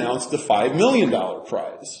 I announced a $5 million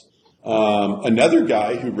prize. Another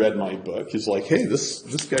guy who read my book is like, hey, this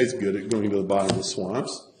guy's good at going to the bottom of the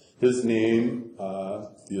swamps. His name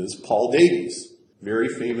is Paul Davies, very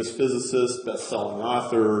famous physicist, best-selling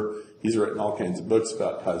author. He's written all kinds of books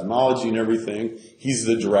about cosmology and everything. He's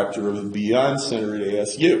the director of the Beyond Center at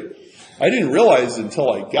ASU. I didn't realize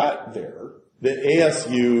until I got there that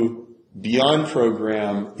ASU Beyond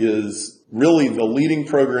program is really the leading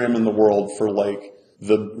program in the world for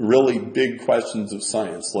the really big questions of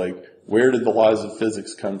science, like where did the laws of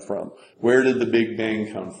physics come from? Where did the Big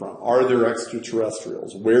Bang come from? Are there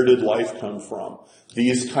extraterrestrials? Where did life come from?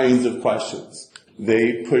 These kinds of questions.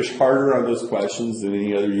 They push harder on those questions than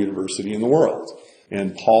any other university in the world.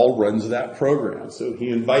 And Paul runs that program, so he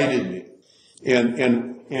invited me.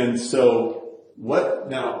 And so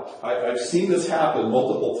now, I've seen this happen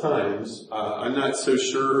multiple times. I'm not so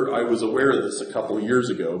sure I was aware of this a couple of years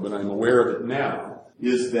ago, but I'm aware of it now,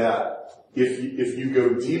 is that if you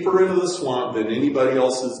go deeper into the swamp than anybody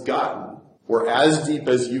else has gotten, or as deep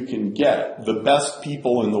as you can get, the best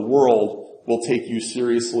people in the world will take you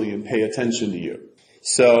seriously and pay attention to you.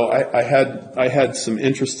 So I had some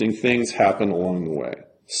interesting things happen along the way.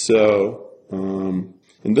 So,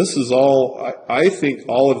 and this is all, I think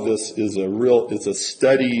all of this is it's a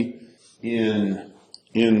study in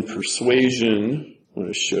persuasion. I'm going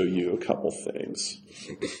to show you a couple things.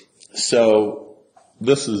 So,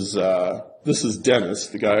 this is Dennis,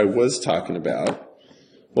 the guy I was talking about.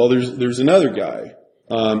 Well, there's another guy,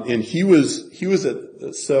 and he was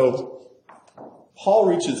so Paul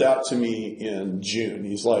reaches out to me in June.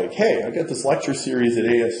 He's like, hey, I got this lecture series at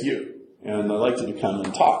ASU, and I'd like you to come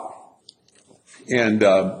and talk. And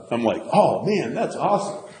I'm like, oh man, that's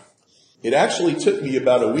awesome. It actually took me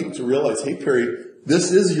about a week to realize, hey Perry,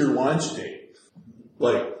 this is your launch date.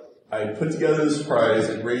 I put together this prize,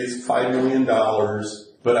 it raised $5 million,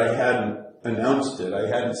 but I hadn't announced it. I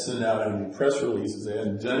hadn't sent out any press releases. I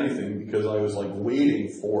hadn't done anything because I was waiting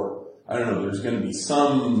for, I don't know, there's going to be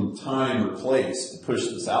some time or place to push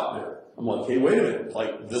this out there. I'm like, hey, wait a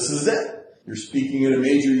minute. This is it. You're speaking at a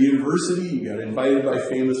major university. You got invited by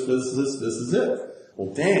famous physicists. This is it.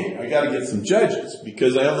 well, dang, I got to get some judges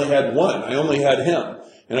because I only had one. I only had him.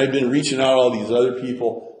 And I've been reaching out to all these other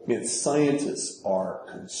people. Man, scientists are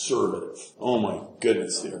conservative. Oh my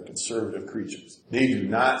goodness, they are conservative creatures. They do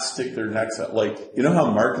not stick their necks out. Like, you know how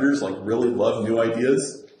marketers like really love new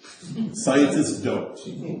ideas? Scientists don't.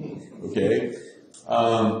 Okay?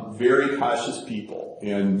 Very cautious people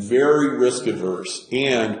and very risk averse.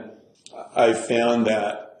 And I found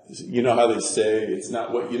that, you know how they say, it's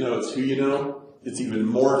not what you know, it's who you know? It's even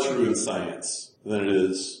more true in science than it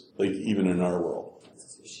is like even in our world.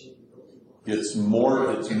 It's more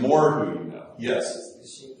who you know.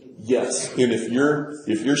 Yes. Yes. And if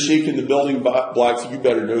you're shaking the building blocks, you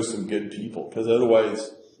better know some good people, because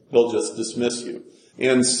otherwise they'll just dismiss you.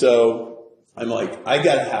 And so I'm like, I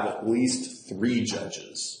got to have at least 3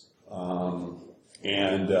 judges.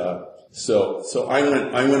 So I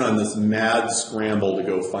went on this mad scramble to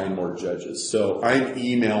go find more judges. So I'm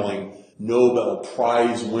emailing Nobel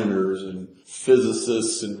Prize winners and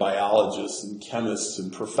physicists and biologists and chemists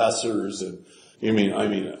and professors, and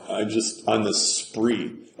I'm just on this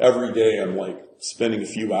spree. Every day I'm like spending a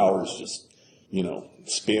few hours just,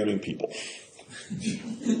 spamming people.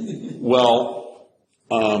 Well,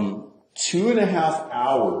 2.5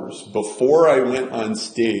 hours before I went on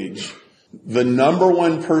stage, the number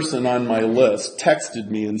one person on my list texted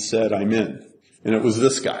me and said, I'm in. And it was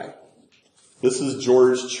this guy. This is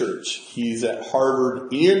George Church. He's at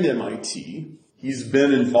Harvard and MIT. He's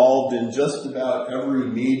been involved in just about every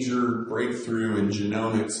major breakthrough in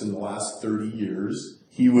genomics in the last 30 years.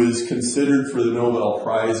 He was considered for the Nobel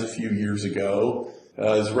Prize a few years ago.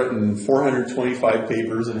 Has written 425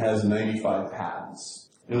 papers and has 95 patents.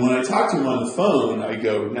 And when I talk to him on the phone, I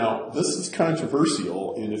go, now, this is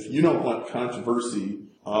controversial, and if you don't want controversy,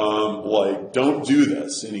 don't do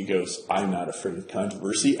this. And he goes, I'm not afraid of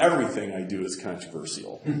controversy. Everything I do is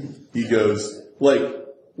controversial. He goes,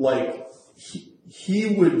 he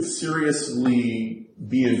would seriously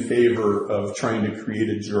be in favor of trying to create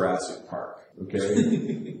a Jurassic Park.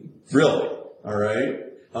 Okay? Really. All right?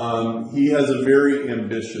 He has a very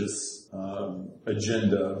ambitious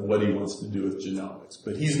agenda of what he wants to do with genomics.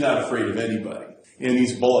 But he's not afraid of anybody. And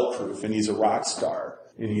he's bulletproof, and he's a rock star.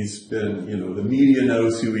 And he's been, the media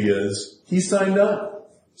knows who he is. He signed up.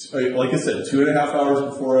 Like I said, 2.5 hours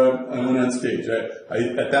before I went on stage.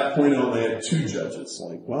 At that point, I only had 2 judges.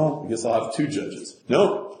 Like, well, I guess I'll have 2 judges.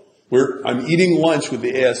 No, I'm eating lunch with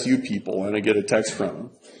the ASU people, and I get a text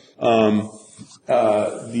from them.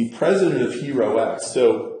 The president of HeroX.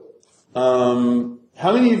 So,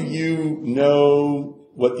 how many of you know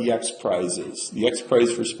what the X Prize is? The X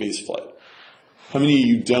Prize for spaceflight. How many of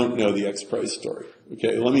you don't know the X Prize story?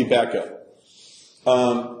 Okay, let me back up.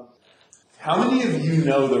 How many of you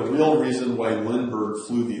know the real reason why Lindbergh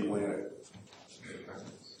flew the Atlantic?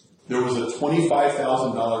 There was a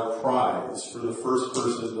 $25,000 prize for the first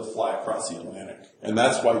person to fly across the Atlantic. And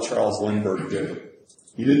that's why Charles Lindbergh did it.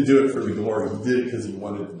 He didn't do it for the glory. He did it because he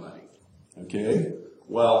wanted the money. Okay?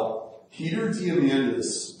 Well, Peter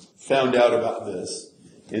Diamandis found out about this,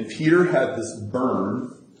 and Peter had this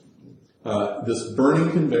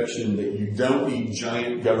burning conviction that you don't need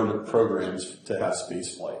giant government programs to have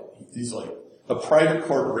space flight. He's like, a private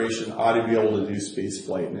corporation ought to be able to do space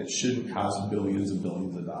flight, and it shouldn't cost billions and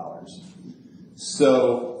billions of dollars.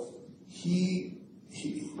 So he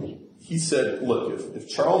said, look, if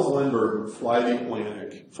Charles Lindbergh would fly the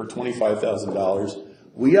Atlantic for $25,000,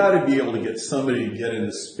 we ought to be able to get somebody to get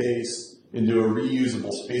into space and do a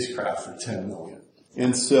reusable spacecraft for $10 million.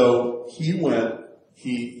 And so he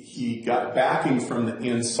got backing from the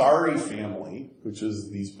Ansari family, which is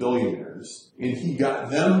these billionaires, and he got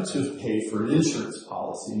them to pay for an insurance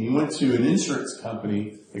policy. And he went to an insurance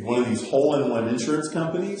company, like one of these hole-in-one insurance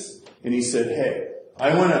companies, and he said, hey,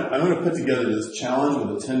 I want to put together this challenge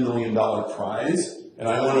with a $10 million prize, and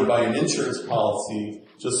I want to buy an insurance policy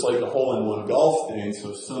just like a hole-in-one golf thing, so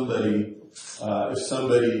if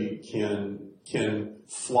somebody can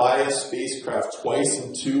fly a spacecraft twice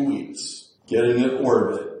in 2 weeks, get it in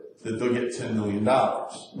orbit, that they'll get $10 million,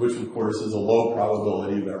 which of course is a low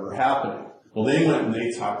probability of ever happening. Well, they went and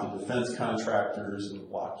they talked to defense contractors and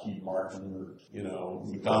Lockheed Martin or,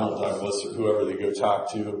 McDonnell Douglas or whoever they go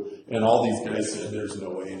talk to. And all these guys said there's no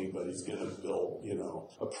way anybody's going to build,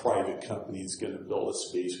 a private company's going to build a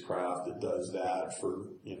spacecraft that does that for,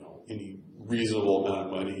 any reasonable amount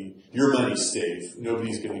of money. Your money's safe.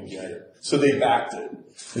 Nobody's going to get it. So they backed it.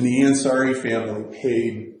 And the Ansari family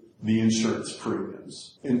paid the insurance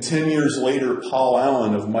premiums. And 10 years later, Paul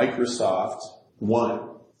Allen of Microsoft won.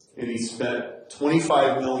 And he spent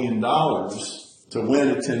 $25 million to win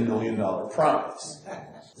a $10 million prize.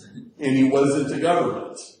 And he wasn't the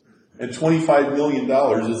government. And $25 million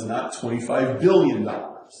is not $25 billion,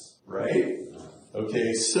 right?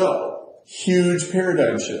 Okay, so huge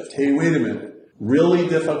paradigm shift. Hey, wait a minute. Really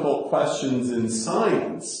difficult questions in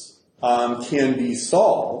science can be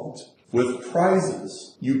solved with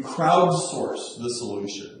prizes. You crowdsource the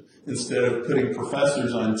solution instead of putting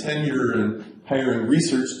professors on tenure and hiring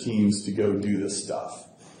research teams to go do this stuff.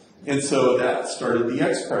 And so that started the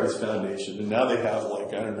X Prize Foundation, and now they have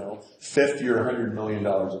 $50 or $100 million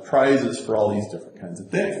of prizes for all these different kinds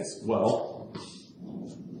of things. Well,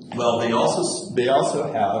 they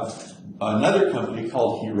also have another company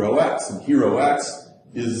called HeroX, and HeroX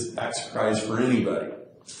is X Prize for anybody.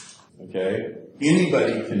 Okay,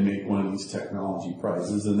 anybody can make one of these technology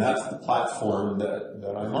prizes, and that's the platform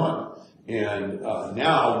that I'm on. And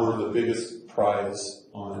now we're the biggest prize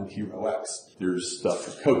on HeroX. There's stuff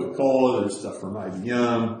from Coca-Cola, there's stuff from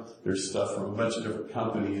IBM, there's stuff from a bunch of different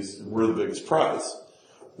companies, and we're the biggest prize.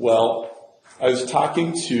 Well, I was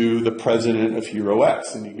talking to the president of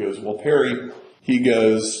HeroX, and he goes, well, Perry, he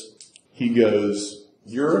goes,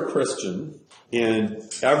 you're a Christian, and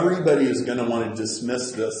everybody is going to want to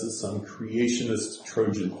dismiss this as some creationist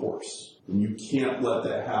Trojan horse. And you can't let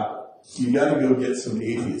that happen. You got to go get some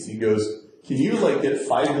atheists. He goes, can you get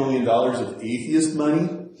 $5 million of atheist money?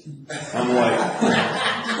 I'm like,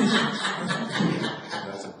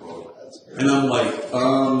 and I'm like,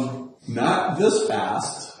 not this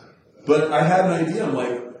fast, but I had an idea. I'm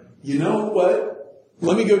like, you know what?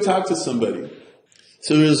 Let me go talk to somebody.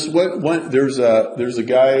 So there's a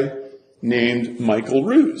guy named Michael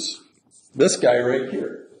Ruse. This guy right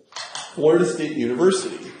here, Florida State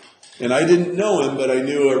University. And I didn't know him, but I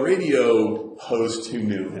knew a radio host who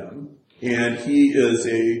knew him. And he's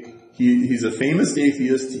a famous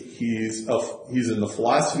atheist. He's in the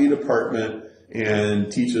philosophy department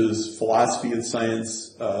and teaches philosophy and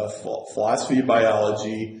science, philosophy of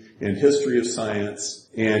biology and history of science.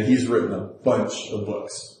 And he's written a bunch of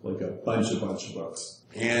books, a bunch of books.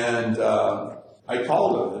 And I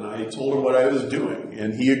called him and I told him what I was doing,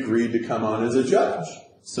 and he agreed to come on as a judge.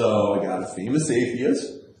 So I got a famous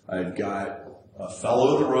atheist. I've got a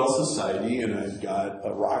fellow of the Royal Society, and I've got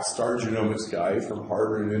a rock star genomics guy from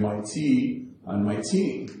Harvard and MIT on my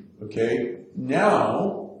team. Okay?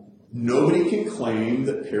 Now, nobody can claim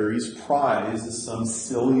that Perry's Prize is some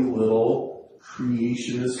silly little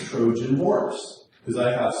creationist Trojan horse, because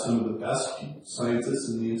I have some of the best scientists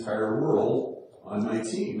in the entire world on my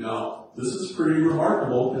team. Now, this is pretty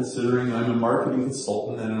remarkable considering I'm a marketing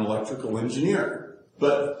consultant and an electrical engineer.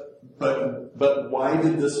 But why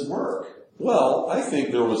did this work? Well, I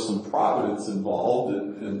think there was some providence involved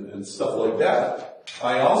and stuff like that.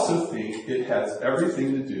 I also think it has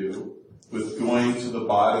everything to do with going to the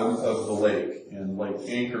bottom of the lake and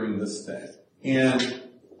anchoring this thing. And,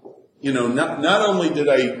 not only did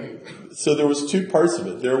so there was two parts of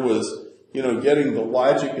it. There was, getting the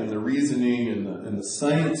logic and the reasoning and the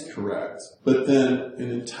science correct. But then an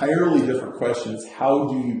entirely different question is, how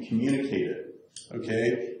do you communicate it?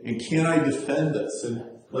 Okay? And can I defend this? And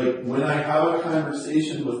when I have a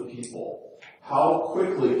conversation with people, how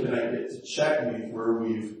quickly can I get to checkmate where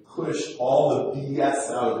we've pushed all the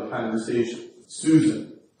BS out of the conversation?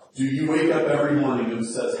 Susan, do you wake up every morning and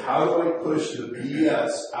says, how do I push the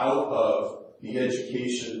BS out of the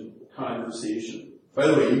education conversation? By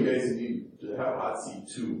the way, you guys need to have a hot seat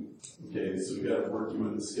too. Okay, so we got to work you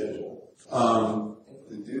in the schedule.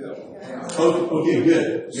 Do that one. Okay,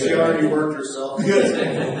 good. She already worked herself. Good.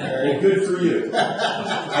 Well, good for you.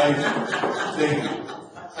 Thank you.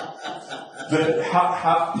 But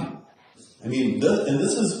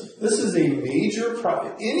this is a major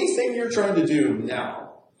problem. Anything you're trying to do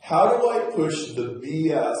now, how do I push the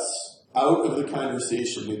BS out of the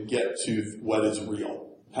conversation and get to what is real?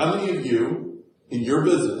 How many of you in your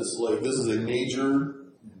business, this is a major,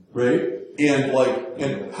 right? And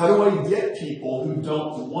how do I get people who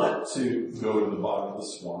don't want to go to the bottom of the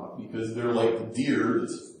swamp because they're like the deer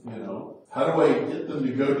that's, how do I get them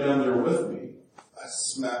to go down there with me? I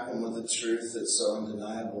smack them with the truth that's so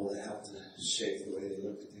undeniable they have to shake the way they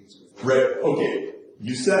look at things before. Right, okay,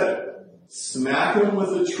 you said it. Smack them with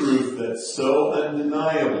a truth that's so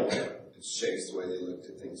undeniable. It shakes the way they looked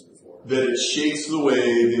at things before. That it shakes the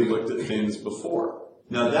way they looked at things before.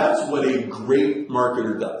 Now that's what a great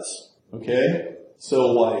marketer does. Okay?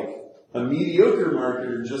 So a mediocre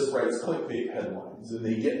marketer just writes clickbait headlines and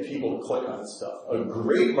they get people to click on stuff. A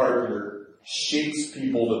great marketer shakes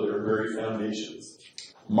people to their very foundations.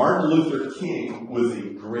 Martin Luther King was a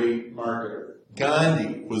great marketer.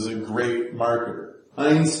 Gandhi was a great marketer.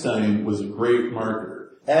 Einstein was a great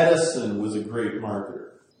marketer. Edison was a great marketer.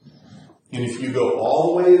 And if you go all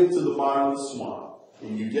the way to the bottom of the swamp,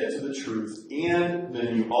 and you get to the truth, and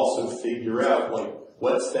then you also figure out, like,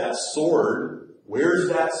 what's that sword? Where's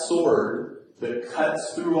that sword that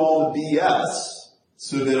cuts through all the BS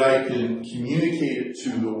so that I can communicate it to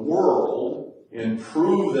the world and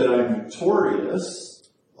prove that I'm victorious?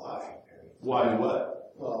 Why? Why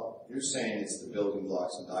what? Well, you're saying it's the building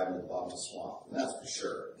blocks and diving at the bottom of the swamp, and that's for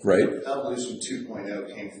sure. Right. Evolution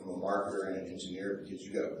 2.0 came from a marketer and an engineer because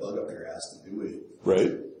you got a bug up your ass to do it.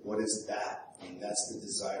 Right. What is that? I mean, that's the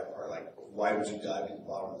desire part. Like, why would you dive to the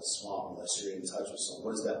bottom of the swamp unless you're in touch with someone?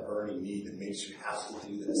 What is that burning need that makes you have to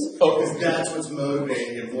do this? Because that's what's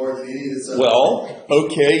motivating you more than any of this other. Well,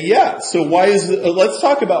 okay, yeah. So why is it, let's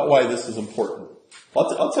talk about why this is important.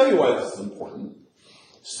 I'll tell you why this is important.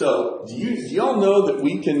 So, do y'all know that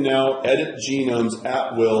we can now edit genomes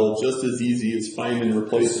at will just as easy as find and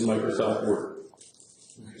replace in Microsoft Word?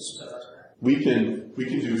 We can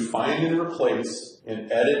do find and replace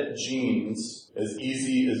and edit genes as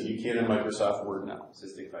easy as you can in Microsoft Word now.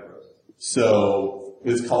 Cystic fibrosis. So,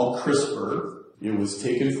 it's called CRISPR. It was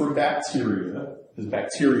taken from bacteria, because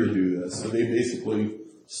bacteria do this. So they basically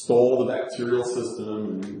stole the bacterial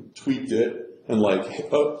system and tweaked it, and like,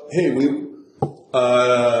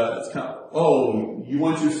 it's kind of, you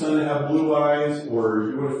want your son to have blue eyes,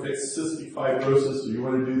 or you want to fix cystic fibrosis, or you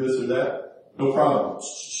want to do this or that? No problem.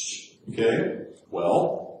 Okay?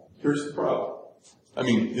 Well, here's the problem. I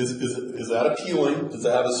mean, is that appealing? Does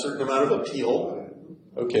it have a certain amount of appeal?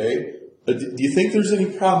 Okay. But do you think there's any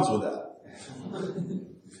problems with that?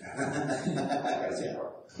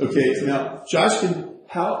 Okay, now, Josh,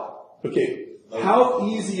 how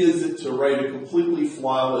easy is it to write a completely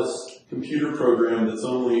flawless computer program that's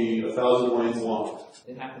only 1,000 lines long?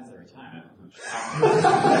 It happens every time.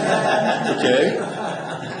 Okay.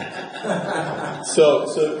 So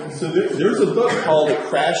there's a book called A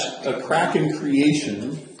Crack in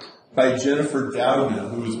Creation by Jennifer Doudna,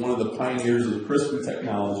 who is one of the pioneers of the CRISPR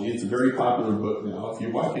technology. It's a very popular book now. If you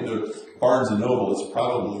walk into Barnes & Noble, it's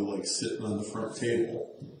probably like sitting on the front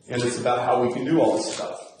table. And it's about how we can do all this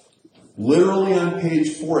stuff. Literally on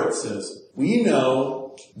page 4 it says, we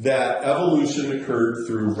know that evolution occurred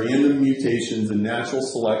through random mutations and natural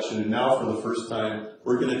selection, and now for the first time,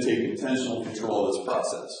 we're going to take intentional control of this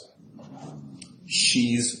process.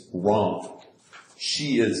 She's wrong.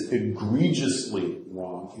 She is egregiously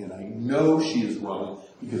wrong, and I know she is wrong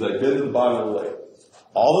because I've been to the bottom of the lake.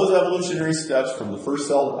 All those evolutionary steps from the first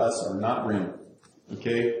cell to us are not random.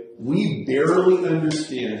 Okay? We barely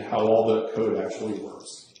understand how all that code actually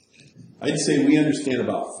works. I'd say we understand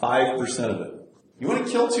about 5% of it. You want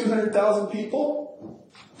to kill 200,000 people?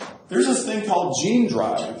 There's this thing called Gene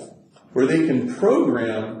Drive where they can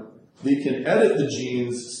edit the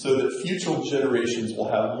genes so that future generations will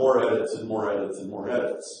have more edits and more edits and more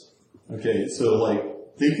edits. Okay, so like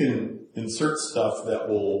they can insert stuff that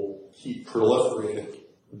will keep proliferating.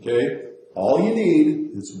 Okay? All you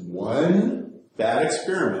need is one bad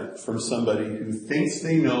experiment from somebody who thinks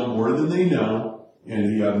they know more than they know,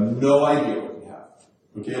 and you have no idea what you have.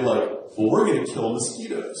 Okay, like, well, we're going to kill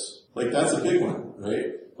mosquitoes. Like, that's a big one,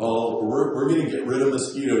 right? Well, we're going to get rid of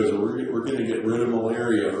mosquitoes, or we're going to get rid of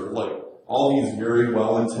malaria, or like all these very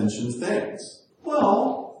well-intentioned things.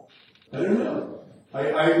 Well, I don't know.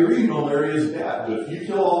 I agree malaria is bad, but if you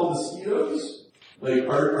kill all the mosquitoes, like,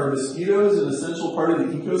 are mosquitoes an essential part of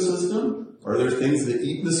the ecosystem? Are there things that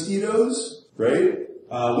eat mosquitoes, right?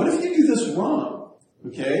 What if you do this wrong?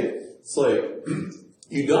 Okay? It's like,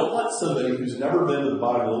 you don't want somebody who's never been to the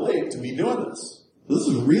bottom of the lake to be doing this. This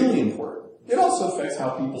is really important. It also affects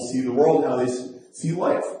how people see the world, how they see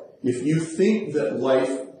life. If you think that life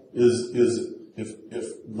if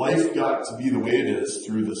life got to be the way it is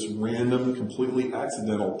through this random, completely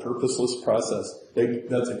accidental, purposeless process,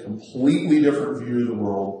 that's a completely different view of the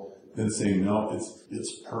world than saying, no,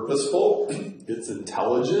 it's purposeful, it's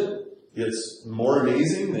intelligent, it's more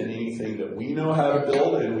amazing than anything that we know how to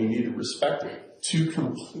build, and we need to respect it. Two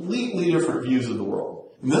completely different views of the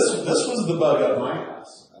world. And this was the bug up my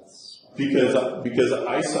ass. Because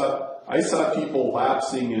I saw people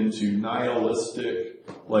lapsing into nihilistic,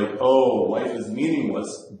 like, oh, life is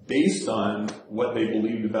meaningless, based on what they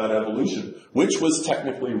believed about evolution, which was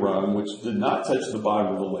technically wrong, which did not touch the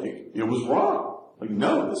bottom of the lake. It was wrong. Like,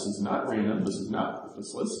 no, this is not random, this is not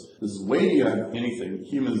purposeless, this is way beyond anything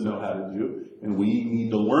humans know how to do, and we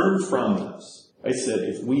need to learn from this. I said,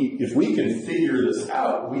 if we can figure this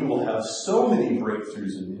out, we will have so many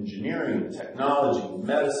breakthroughs in engineering and technology and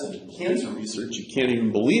medicine and cancer research, you can't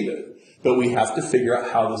even believe it. But we have to figure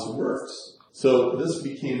out how this works. So this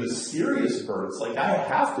became a serious burden. It's like, I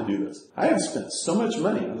have to do this. I have spent so much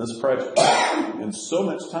money on this project and so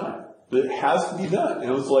much time that it has to be done. And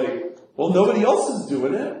it was like, Well, nobody else is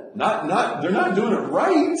doing it. They're not doing it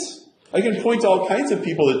right. I can point to all kinds of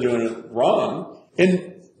people that are doing it wrong.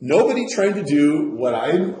 And nobody trying to do what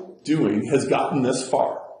I'm doing has gotten this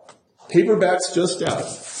far. Paperback's just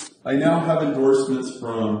out. I now have endorsements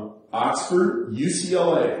from Oxford,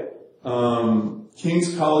 UCLA,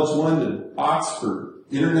 King's College London, Oxford,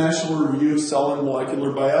 International Review of Cell and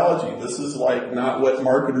Molecular Biology. This is like not what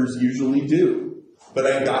marketers usually do. But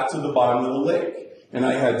I got to the bottom of the lake. And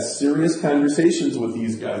I had serious conversations with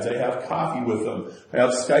these guys. I have coffee with them. I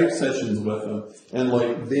have Skype sessions with them. And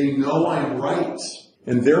like, they know I'm right.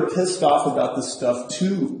 And they're pissed off about this stuff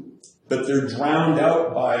too. But they're drowned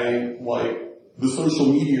out by like the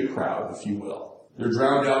social media crowd, if you will. They're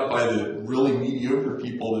drowned out by the really mediocre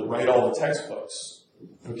people that write all the textbooks.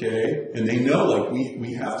 Okay? And they know like,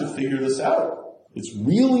 we have to figure this out. It's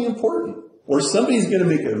really important. Or somebody's going to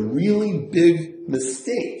make a really big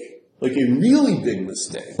mistake. Like a really big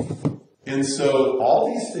mistake. And so all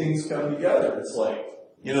these things come together. It's like,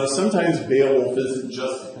 sometimes Beowulf isn't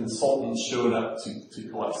just a consultant showing up to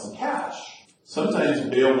collect some cash. Sometimes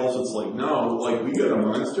Beowulf is like, no, like we got a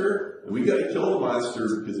monster and we got to kill the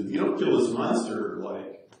monster because if you don't kill this monster,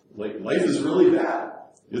 like life is really bad.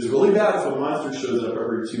 It's really bad if a monster shows up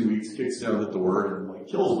every 2 weeks, kicks down the door and like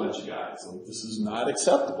kills a bunch of guys. Like this is not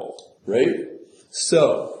acceptable, right?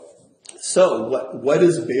 So what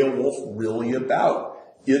is Beowulf really about?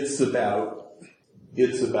 It's about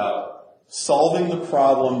solving the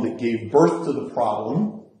problem that gave birth to the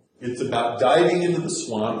problem. It's about diving into the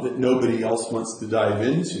swamp that nobody else wants to dive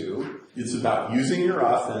into. It's about using your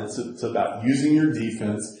offense. It's about using your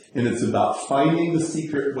defense. And it's about finding the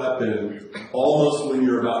secret weapon almost when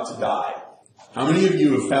you're about to die. How many of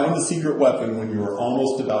you have found the secret weapon when you were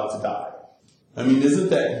almost about to die? I mean,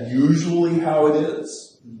 isn't that usually how it is?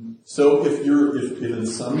 So if in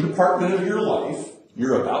some department of your life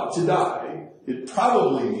you're about to die, it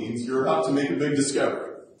probably means you're about to make a big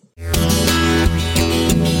discovery.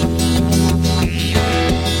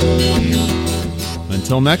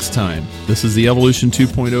 Until next time, this is the Evolution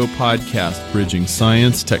 2.0 podcast, bridging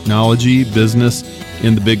science, technology, business,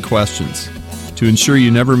 and the big questions. To ensure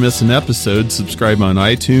you never miss an episode, subscribe on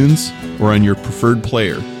iTunes or on your preferred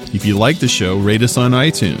player. If you like the show, rate us on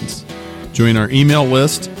iTunes. Join our email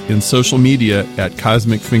list and social media at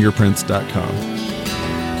cosmicfingerprints.com.